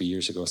 23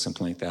 years ago,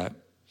 something like that.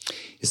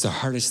 It's the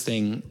hardest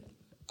thing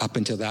up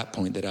until that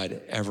point that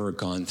I'd ever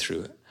gone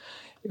through.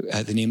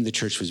 The name of the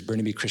church was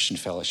Burnaby Christian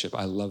Fellowship.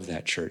 I love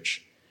that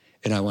church,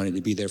 and I wanted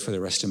to be there for the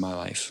rest of my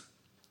life.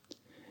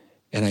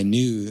 And I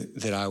knew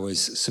that I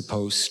was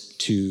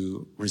supposed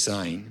to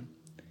resign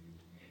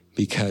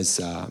because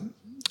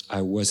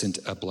I wasn't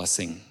a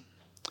blessing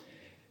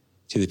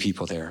to the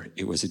people there.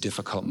 It was a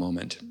difficult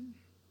moment.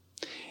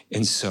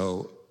 And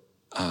so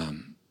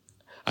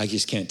I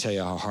just can't tell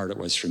you how hard it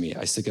was for me.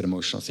 I still get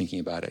emotional thinking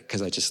about it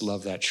because I just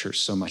love that church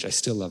so much. I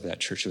still love that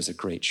church. It was a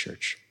great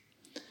church.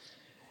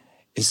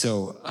 And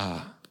so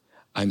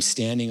I'm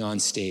standing on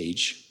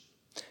stage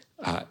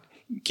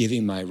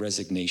giving my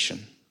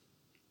resignation.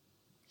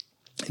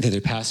 The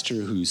other pastor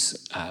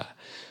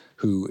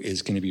who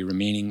is going to be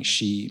remaining,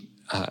 she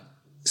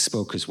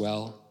spoke as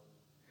well.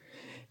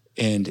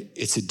 And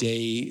it's a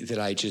day that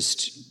I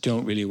just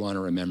don't really want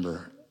to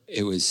remember.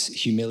 It was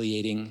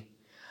humiliating.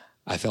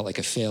 I felt like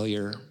a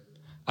failure.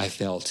 I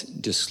felt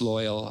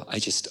disloyal.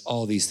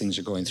 All these things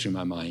are going through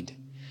my mind.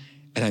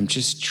 And I'm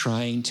just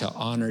trying to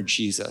honor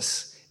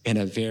Jesus in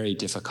a very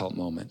difficult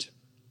moment.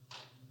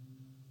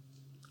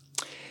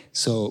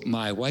 So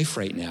my wife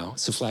right now,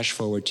 so flash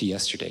forward to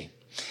yesterday.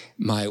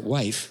 My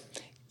wife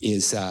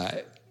is,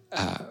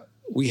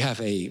 we have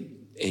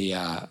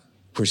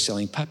we're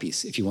selling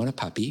puppies. If you want a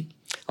puppy,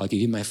 I'll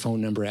give you my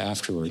phone number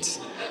afterwards.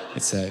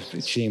 It's a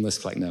shameless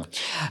plug, no.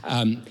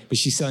 But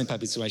she's selling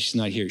puppies, so why she's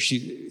not here.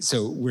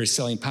 So we're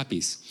selling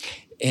puppies.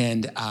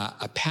 And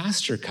a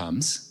pastor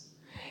comes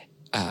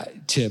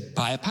to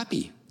buy a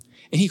puppy.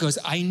 And he goes,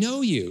 I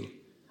know you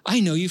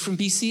from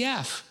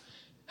BCF.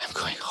 I'm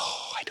going,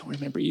 I don't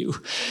remember you,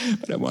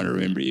 but I want to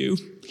remember you.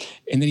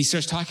 And then he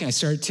starts talking. I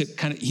started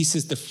to he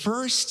says, the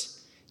first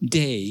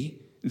day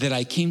that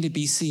I came to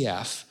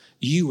BCF,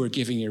 you were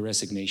giving your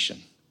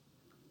resignation.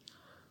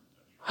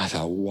 I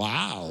thought,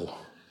 wow,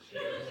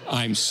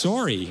 I'm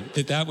sorry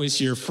that was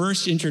your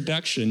first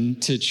introduction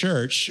to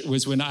church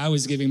was when I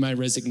was giving my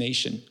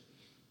resignation.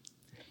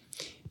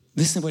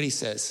 Listen to what he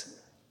says.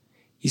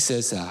 He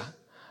says,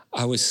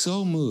 I was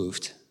so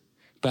moved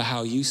by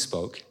how you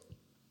spoke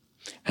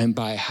and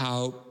by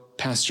how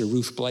Pastor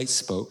Ruth Blight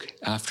spoke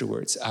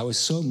afterwards. I was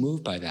so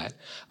moved by that.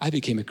 I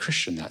became a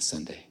Christian that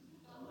Sunday.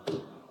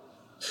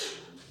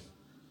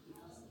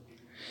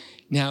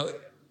 Now,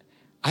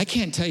 I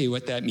can't tell you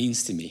what that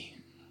means to me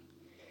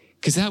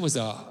because that was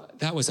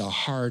a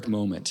hard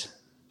moment.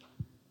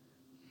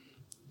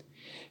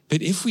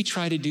 But if we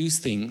try to do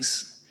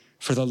things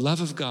for the love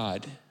of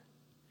God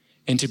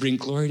and to bring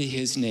glory to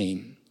his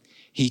name,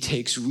 he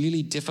takes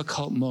really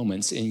difficult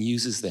moments and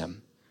uses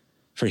them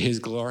for his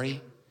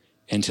glory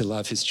and to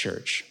love his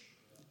church,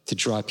 to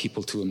draw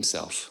people to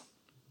himself.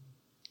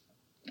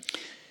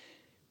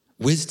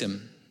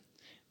 Wisdom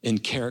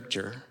and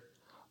character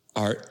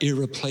are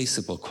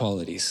irreplaceable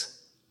qualities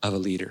of a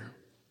leader.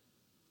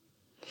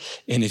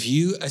 And if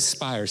you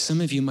aspire, some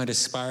of you might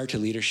aspire to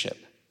leadership,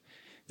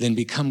 then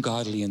become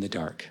godly in the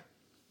dark.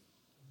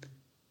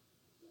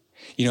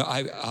 You know,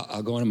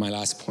 I'll go on to my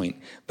last point,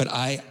 but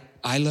I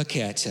look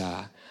at,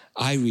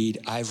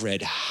 I've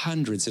read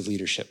hundreds of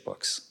leadership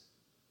books.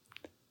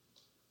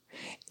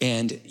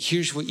 And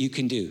here's what you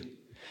can do.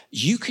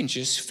 You can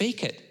just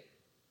fake it.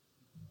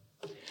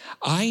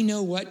 I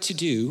know what to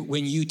do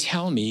when you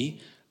tell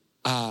me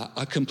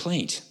a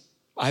complaint.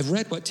 I've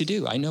read what to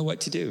do. I know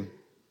what to do.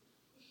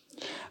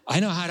 I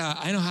know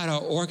how to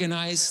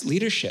organize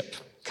leadership,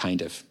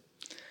 kind of.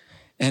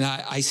 And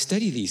I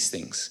study these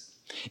things.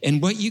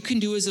 And what you can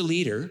do as a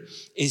leader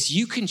is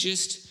you can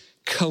just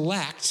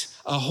collect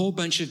a whole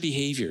bunch of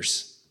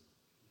behaviors.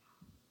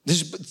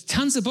 There's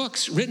tons of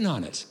books written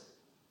on it.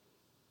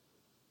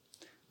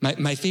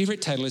 My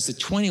favorite title is The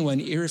 21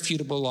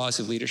 Irrefutable Laws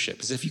of Leadership,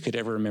 as if you could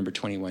ever remember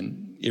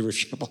 21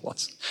 irrefutable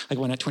laws. Like,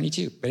 why not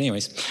 22? But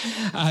anyways,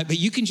 but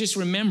you can just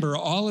remember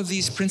all of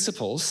these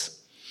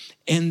principles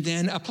and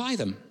then apply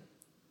them.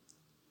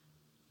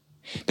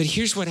 But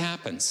here's what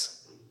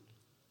happens,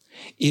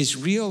 is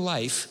real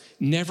life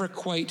never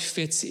quite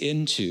fits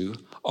into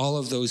all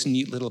of those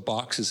neat little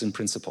boxes and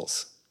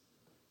principles.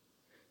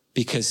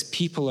 Because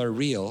people are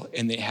real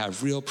and they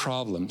have real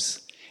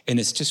problems. And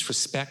it's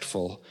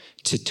disrespectful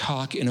to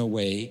talk in a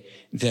way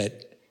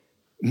that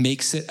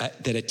makes it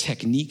that a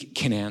technique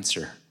can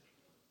answer.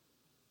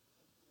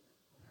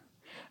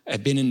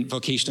 I've been in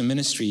vocational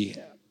ministry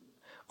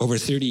over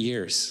 30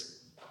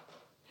 years.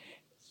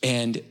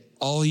 And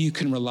all you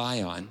can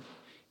rely on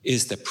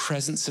is the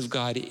presence of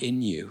God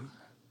in you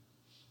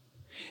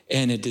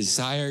and a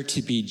desire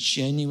to be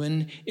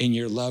genuine in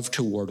your love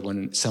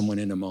toward someone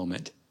in a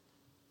moment.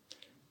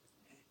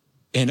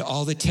 And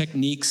all the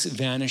techniques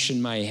vanish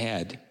in my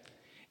head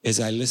as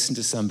I listen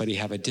to somebody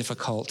have a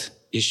difficult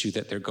issue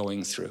that they're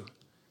going through.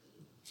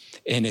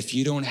 And if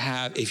you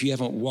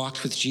haven't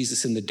walked with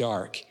Jesus in the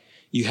dark,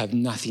 you have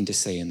nothing to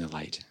say in the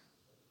light.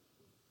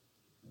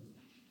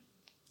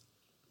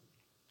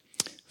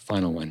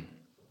 Final one.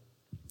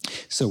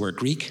 So we're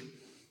Greek,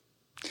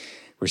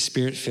 we're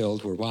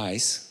spirit-filled, we're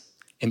wise.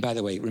 And by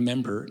the way,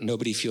 remember,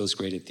 nobody feels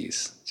great at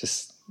these,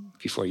 just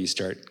before you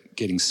start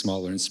getting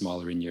smaller and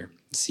smaller in your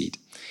seat.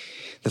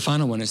 The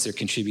final one is they're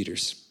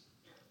contributors.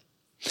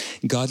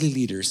 Godly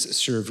leaders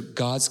serve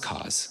God's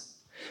cause.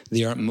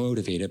 They aren't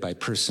motivated by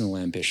personal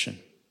ambition.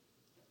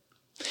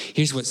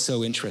 Here's what's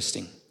so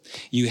interesting.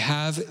 You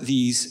have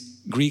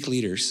these Greek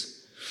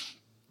leaders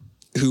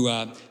who,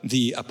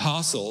 the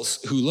apostles,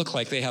 who look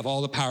like they have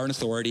all the power and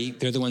authority.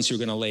 They're the ones who are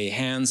going to lay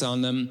hands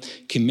on them,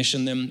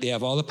 commission them. They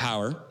have all the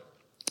power.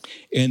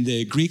 And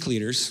the Greek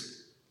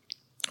leaders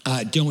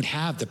don't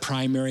have the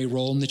primary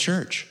role in the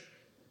church.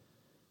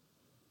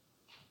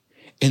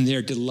 And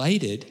they're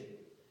delighted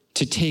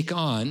to take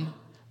on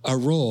a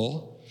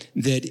role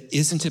that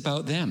isn't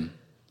about them,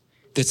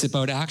 that's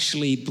about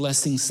actually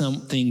blessing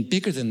something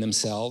bigger than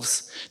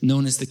themselves,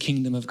 known as the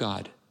kingdom of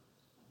God.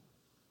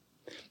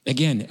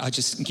 Again, I'll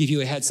just give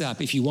you a heads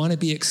up. If you want to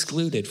be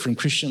excluded from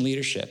Christian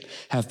leadership,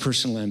 have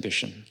personal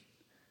ambition.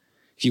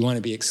 If you want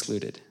to be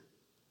excluded.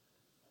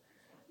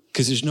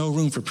 Because there's no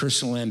room for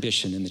personal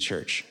ambition in the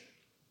church.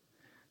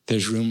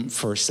 There's room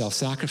for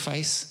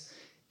self-sacrifice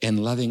and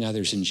loving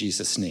others in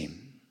Jesus'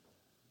 name.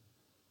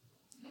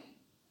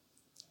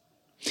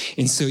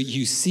 And so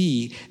you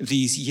see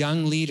these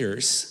young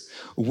leaders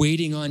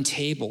waiting on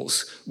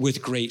tables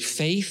with great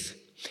faith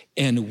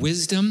and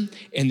wisdom,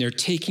 and they're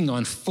taking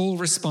on full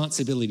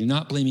responsibility,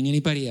 not blaming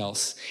anybody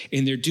else.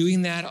 And they're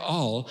doing that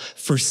all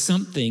for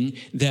something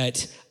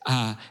that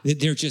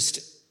they're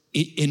just,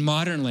 in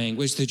modern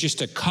language, they're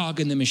just a cog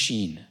in the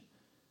machine.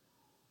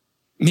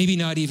 Maybe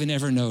not even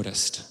ever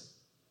noticed.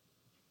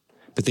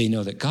 But they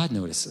know that God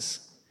notices,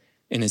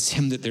 and it's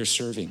him that they're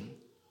serving.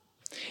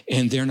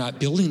 And they're not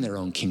building their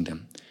own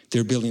kingdom.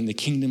 They're building the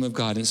kingdom of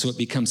God, and so it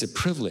becomes a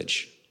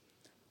privilege.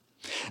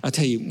 I'll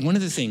tell you, one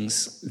of the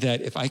things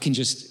that, if I can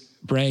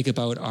just brag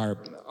about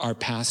our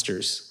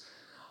pastors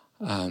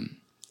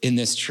in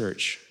this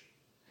church,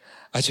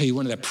 I'll tell you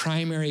one of the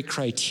primary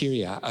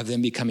criteria of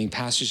them becoming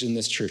pastors in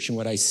this church, and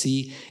what I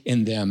see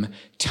in them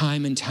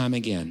time and time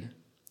again,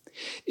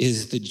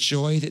 is the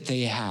joy that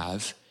they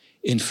have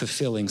in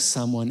fulfilling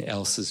someone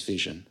else's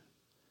vision.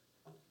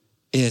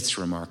 It's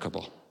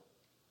remarkable.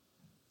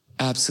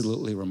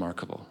 Absolutely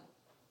remarkable.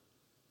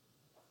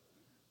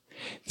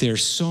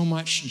 There's so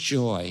much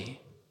joy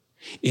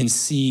in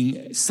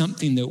seeing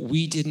something that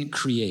we didn't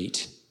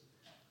create,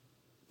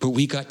 but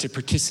we got to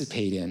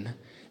participate in,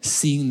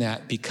 seeing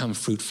that become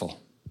fruitful.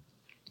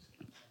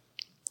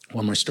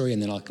 One more story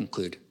and then I'll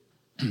conclude.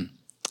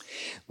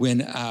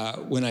 When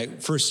I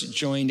first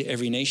joined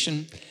Every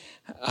Nation,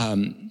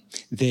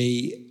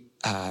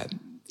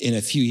 in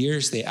a few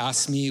years, they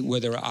asked me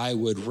whether I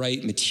would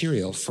write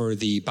material for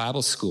the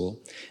Bible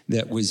school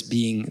they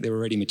were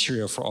writing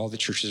material for all the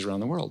churches around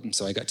the world. And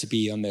so I got to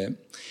be on the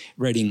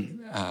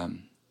writing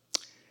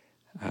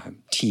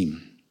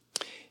team.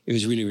 It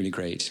was really, really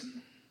great.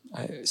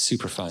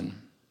 Super fun.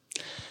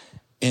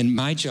 And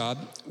my job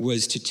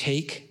was to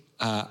take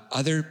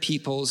other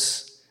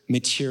people's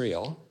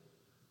material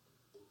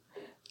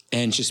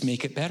and just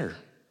make it better.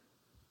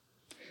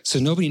 So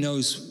nobody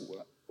knows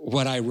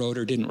what I wrote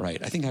or didn't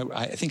write. I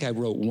think I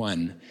wrote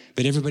one,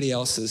 but everybody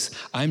else's,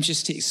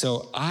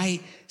 so I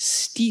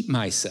steep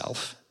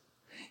myself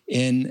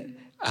in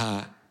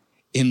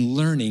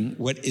learning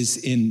what is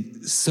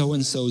in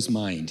so-and-so's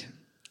mind.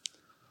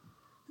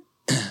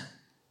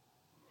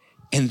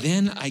 And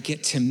then I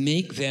get to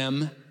make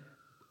the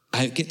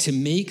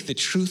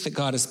truth that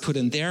God has put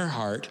in their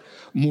heart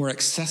more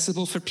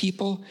accessible for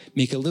people,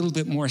 make a little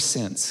bit more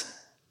sense.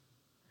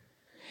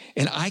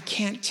 And I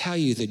can't tell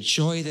you the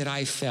joy that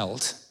I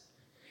felt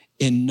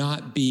in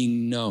not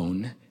being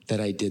known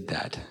that I did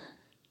that.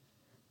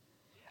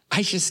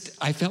 I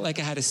felt like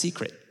I had a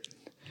secret,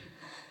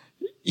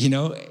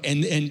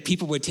 and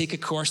people would take a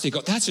course, they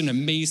go, "That's an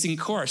amazing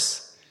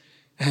course."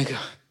 And I go,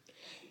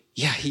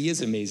 "Yeah, he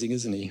is amazing,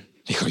 isn't he?"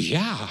 They go,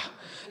 "Yeah,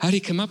 how did he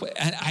come up with it?"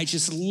 And I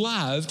just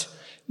loved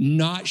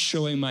not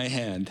showing my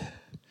hand.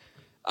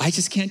 I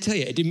just can't tell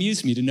you, it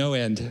amused me to no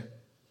end.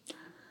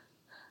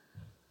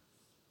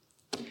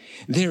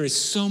 There is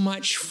so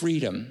much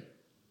freedom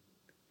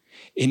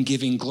in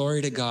giving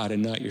glory to God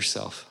and not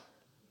yourself.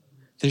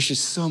 There's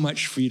just so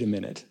much freedom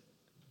in it.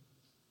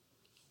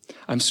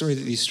 I'm sorry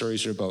that these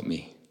stories are about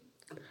me.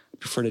 I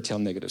prefer to tell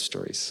negative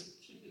stories.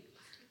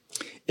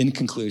 In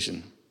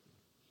conclusion,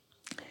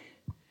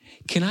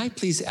 can I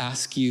please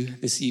ask you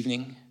this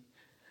evening,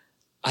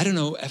 I don't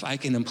know if I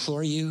can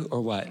implore you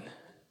or what.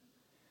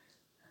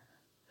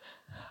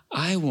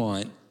 I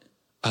want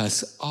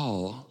us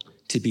all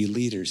to be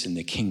leaders in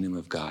the kingdom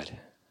of God.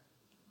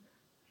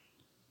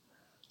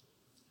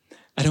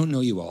 I don't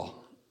know you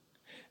all,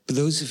 but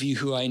those of you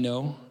who I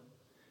know,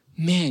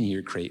 man,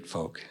 you're great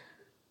folk.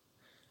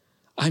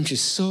 I'm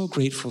just so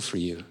grateful for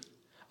you.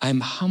 I'm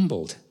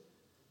humbled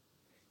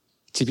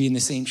to be in the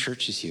same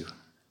church as you.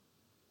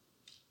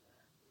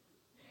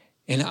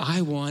 And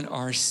I want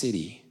our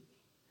city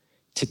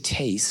to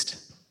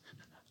taste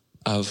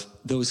of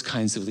those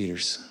kinds of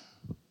leaders.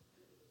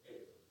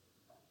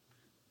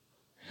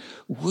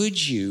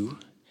 Would you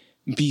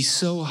be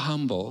so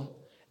humble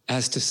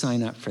as to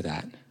sign up for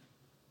that?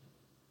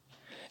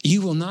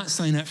 You will not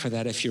sign up for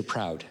that if you're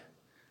proud,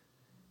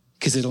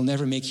 because it'll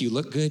never make you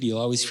look good. You'll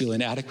always feel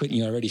inadequate, and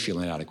you already feel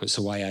inadequate,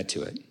 so why add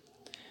to it?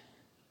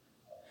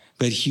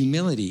 But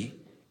humility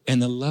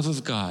and the love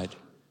of God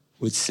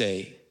would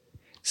say,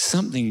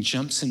 something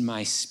jumps in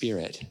my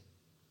spirit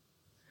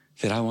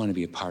that I want to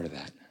be a part of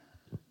that.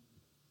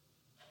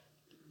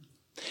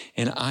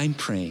 And I'm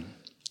praying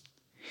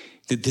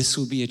that this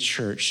will be a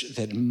church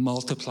that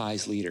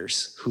multiplies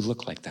leaders who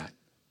look like that.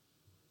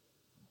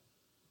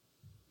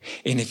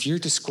 And if you're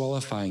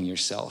disqualifying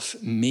yourself,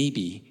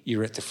 maybe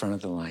you're at the front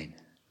of the line.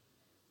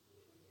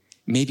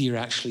 Maybe you're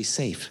actually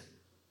safe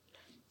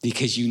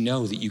because you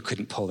know that you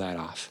couldn't pull that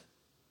off.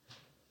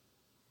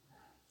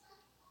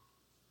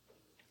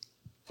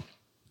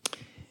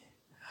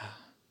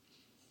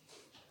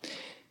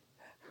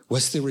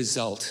 What's the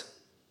result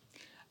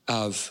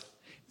of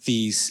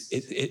these?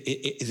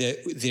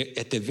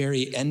 At the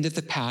very end of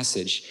the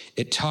passage,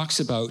 it talks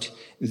about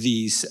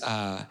these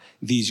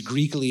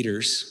Greek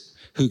leaders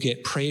who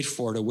get prayed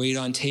for to wait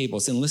on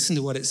tables. And listen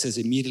to what it says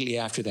immediately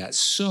after that.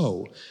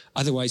 So,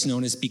 otherwise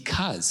known as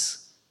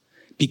because.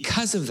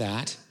 Because of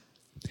that,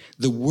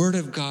 the word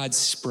of God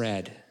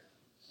spread.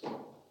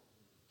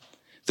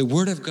 The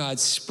word of God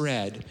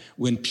spread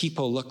when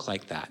people look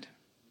like that.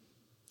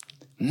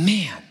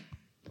 Man,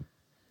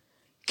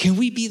 can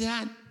we be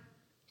that?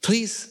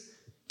 Please,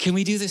 can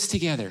we do this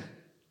together?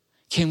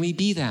 Can we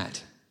be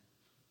that?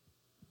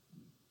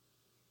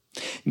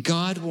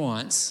 God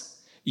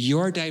wants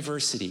your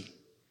diversity,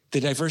 the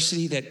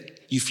diversity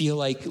that you feel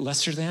like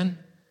lesser than,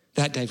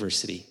 that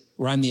diversity,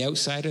 where I'm the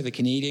outsider, the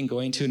Canadian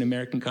going to an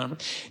American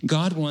conference.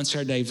 God wants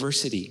our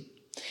diversity.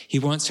 He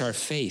wants our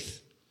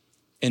faith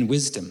and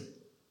wisdom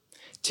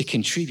to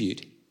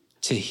contribute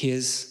to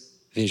his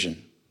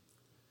vision.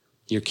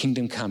 Your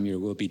kingdom come, your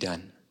will be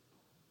done.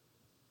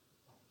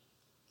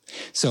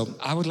 So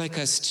I would like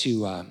us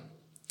to,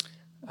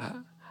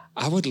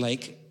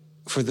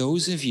 for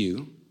those of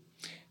you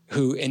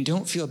who, and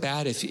don't feel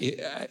bad if,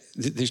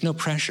 there's no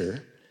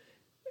pressure,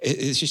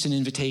 it's just an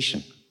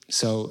invitation.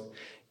 So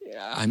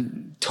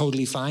I'm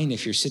totally fine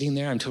if you're sitting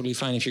there, I'm totally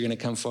fine if you're going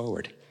to come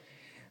forward.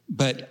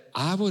 But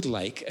I would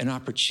like an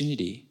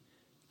opportunity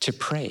to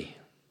pray.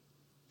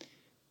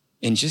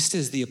 And just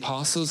as the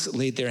apostles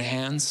laid their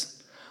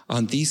hands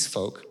on these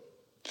folk,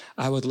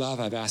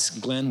 I've asked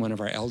Glenn, one of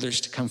our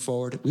elders, to come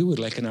forward. We would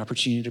like an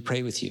opportunity to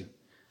pray with you.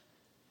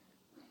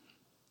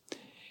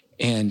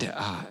 And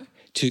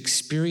to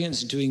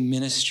experience doing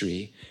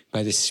ministry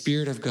by the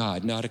Spirit of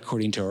God, not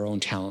according to our own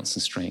talents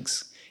and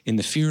strengths, in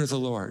the fear of the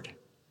Lord,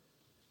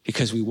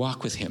 because we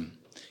walk with him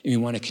and we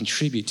want to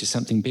contribute to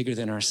something bigger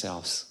than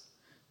ourselves.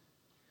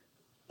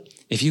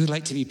 If you would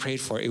like to be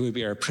prayed for, it would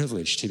be our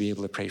privilege to be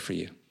able to pray for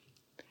you.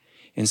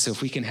 And so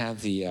if we can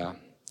have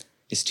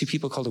is 2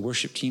 people called a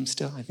worship team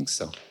still? I think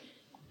so.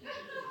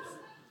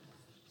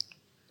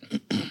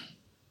 Can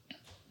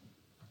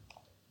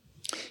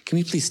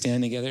we please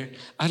stand together?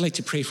 I'd like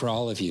to pray for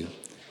all of you,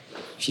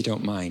 if you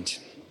don't mind.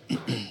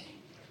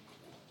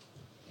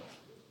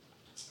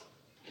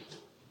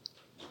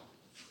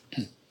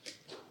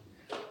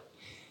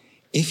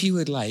 If you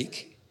would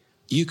like,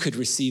 you could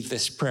receive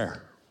this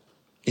prayer.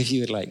 If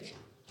you would like,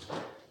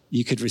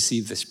 you could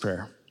receive this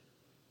prayer.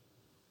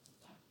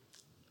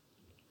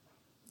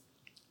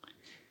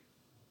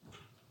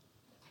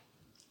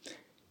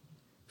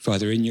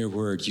 Father, in your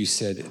word, you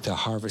said the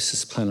harvest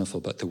is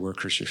plentiful, but the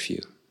workers are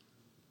few.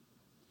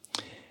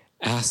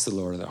 Ask the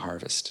Lord of the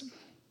harvest.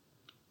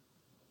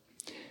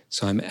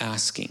 So I'm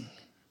asking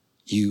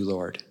you,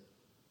 Lord,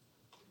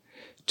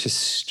 to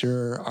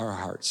stir our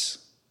hearts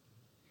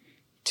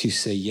to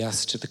say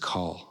yes to the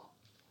call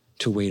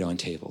to wait on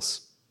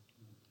tables,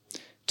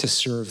 to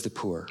serve the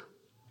poor,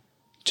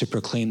 to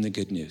proclaim the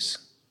good news,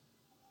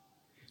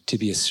 to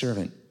be a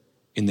servant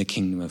in the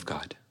kingdom of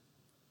God.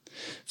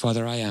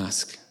 Father, I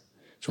ask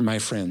for my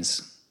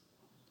friends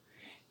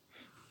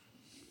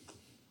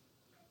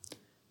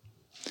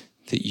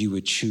that you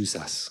would choose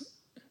us.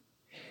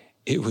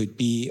 It would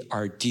be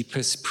our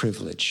deepest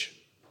privilege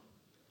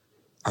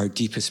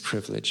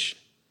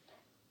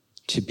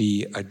to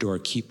be a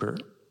doorkeeper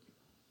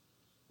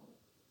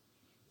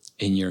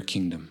in your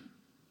kingdom.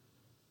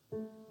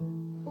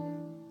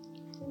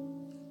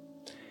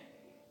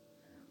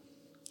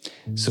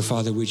 So,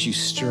 Father, would you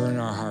stir in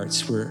our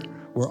hearts? We're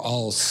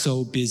all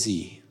so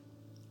busy.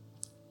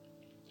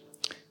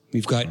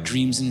 We've got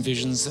dreams and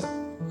visions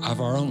of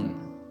our own.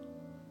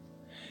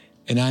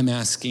 And I'm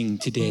asking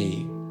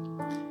today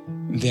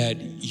that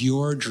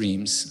your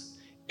dreams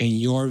and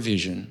your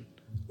vision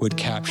would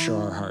capture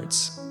our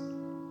hearts,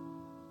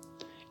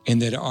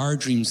 and that our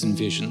dreams and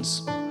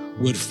visions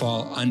would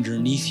fall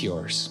underneath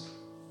yours.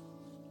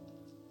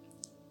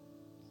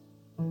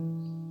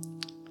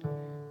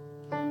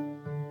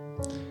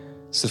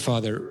 So,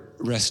 Father,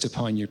 rest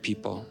upon your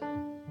people.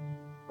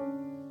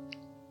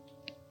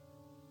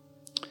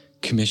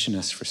 Commission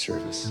us for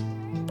service.